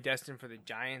probably destined for the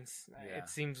Giants. Yeah. It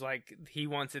seems like he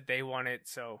wants it, they want it.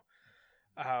 So,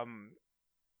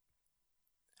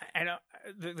 I know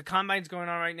the combine's going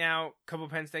on right now. A couple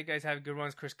Penn State guys have good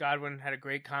ones. Chris Godwin had a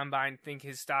great combine. I think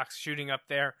his stock's shooting up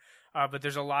there. But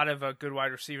there's a lot of good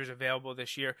wide receivers available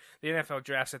this year. The NFL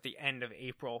draft's at the end of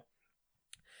April,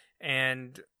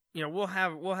 and we'll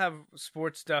have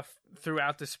sports stuff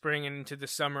throughout the spring and into the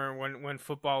summer when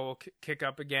football will kick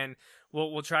up again.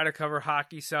 We'll try to cover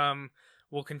hockey some.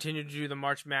 We'll continue to do the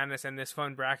March Madness and this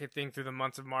fun bracket thing through the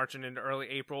months of March and into early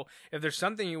April. If there's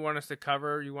something you want us to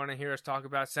cover, you want to hear us talk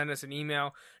about, send us an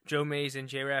email,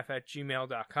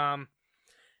 joemaysandjraf@gmail.com.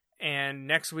 And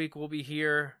next week we'll be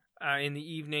here in the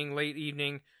evening, late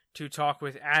evening, to talk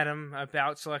with Adam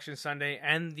about Selection Sunday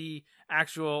and the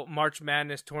actual March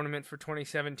Madness tournament for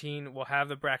 2017. We'll have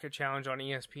the bracket challenge on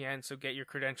ESPN, so get your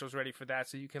credentials ready for that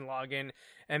so you can log in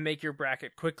and make your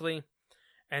bracket quickly.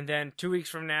 And then 2 weeks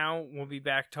from now, we'll be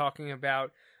back talking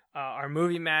about our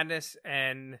movie madness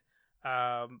and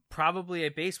probably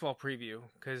a baseball preview.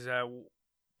 Because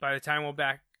by the time we're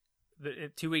back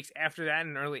 2 weeks after that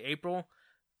in early April,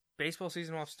 baseball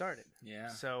season will have started. Yeah.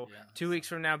 So 2 weeks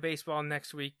from now, baseball.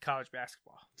 Next week, college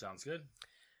basketball. Sounds good.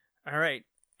 All right.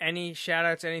 Any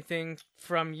shout-outs, anything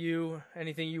from you?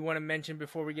 Anything you want to mention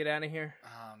before we get out of here?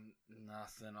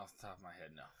 Nothing off the top of my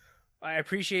head, no. I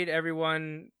appreciate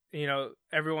everyone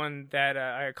that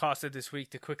I accosted this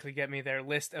week to quickly get me their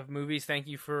list of movies. Thank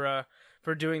you for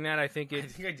doing that. I think I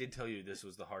did tell you this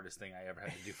was the hardest thing I ever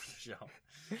had to do for the show.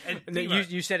 And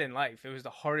you said in life it was the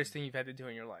hardest thing you've had to do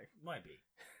in your life. Might be.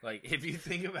 Like if you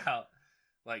think about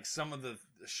like some of the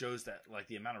shows that like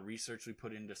the amount of research we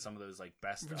put into some of those like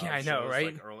best of I know, shows,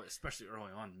 right? Like especially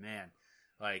early on, man.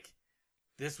 Like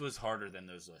this was harder than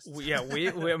those lists.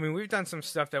 We've done some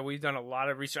stuff that we've done a lot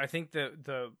of research. I think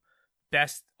the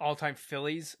best all-time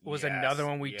Phillies was another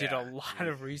one we did a lot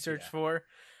of research for.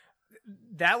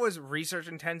 That was research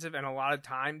intensive and a lot of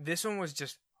time. This one was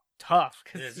just tough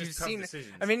Yeah, because it's you've just tough seen.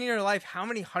 decisions. I mean, in your life, how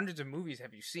many hundreds of movies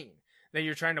have you seen that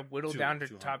you're trying to whittle down to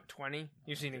 200. top 20?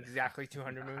 You've seen exactly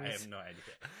 200 movies. I have no idea.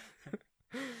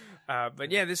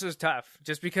 But yeah, this was tough.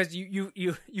 Just because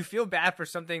you feel bad for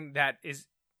something that is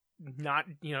not,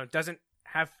 doesn't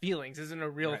have feelings, isn't a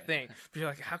real Right. thing. But you're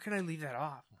like, how can I leave that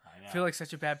off? I know. I feel like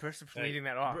such a bad person for leaving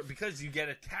that off. Because you get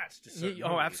attached to certain Oh,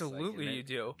 movies, absolutely, like, you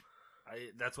do.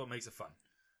 that's what makes it fun.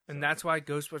 And that's why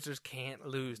Ghostbusters can't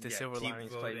lose to Silver keep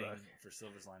Linings voting Playbook. for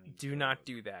Silver Linings. Do not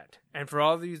do that. And for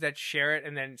all of you that share it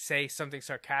and then say something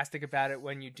sarcastic about it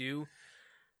when you do,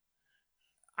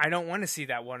 I don't want to see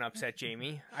that one upset,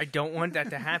 Jamie. I don't want that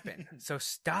to happen. So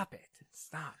stop it.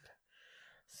 Stop.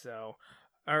 So,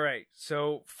 all right.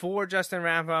 So for Justin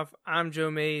Rafoff, I'm Joe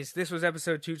Mays. This was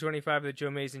episode 225 of the Joe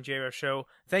Mays and J-Ruff Show.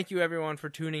 Thank you, everyone, for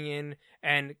tuning in,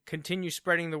 and continue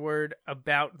spreading the word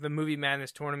about the Movie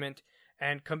Madness tournament,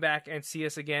 and come back and see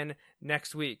us again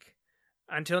next week.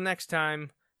 Until next time,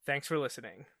 thanks for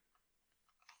listening.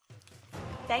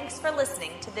 Thanks for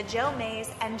listening to the Joe Mays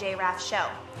and J-Ruff Show.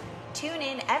 Tune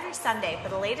in every Sunday for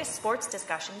the latest sports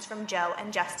discussions from Joe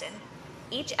and Justin.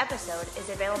 Each episode is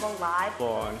available live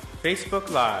On Facebook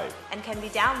Live. and can be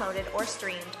downloaded or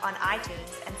streamed on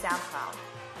iTunes and SoundCloud.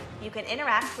 You can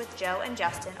interact with Joe and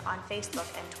Justin on Facebook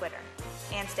and Twitter,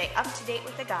 and stay up to date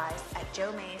with the guys at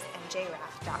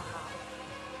joemaysandjraff.com.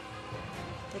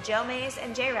 The Joe Mays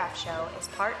and J-Ruff Show is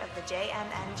part of the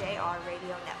JMNJR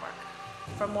Radio Network.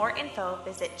 For more info,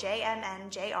 visit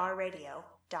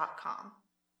jmnjrradio.com.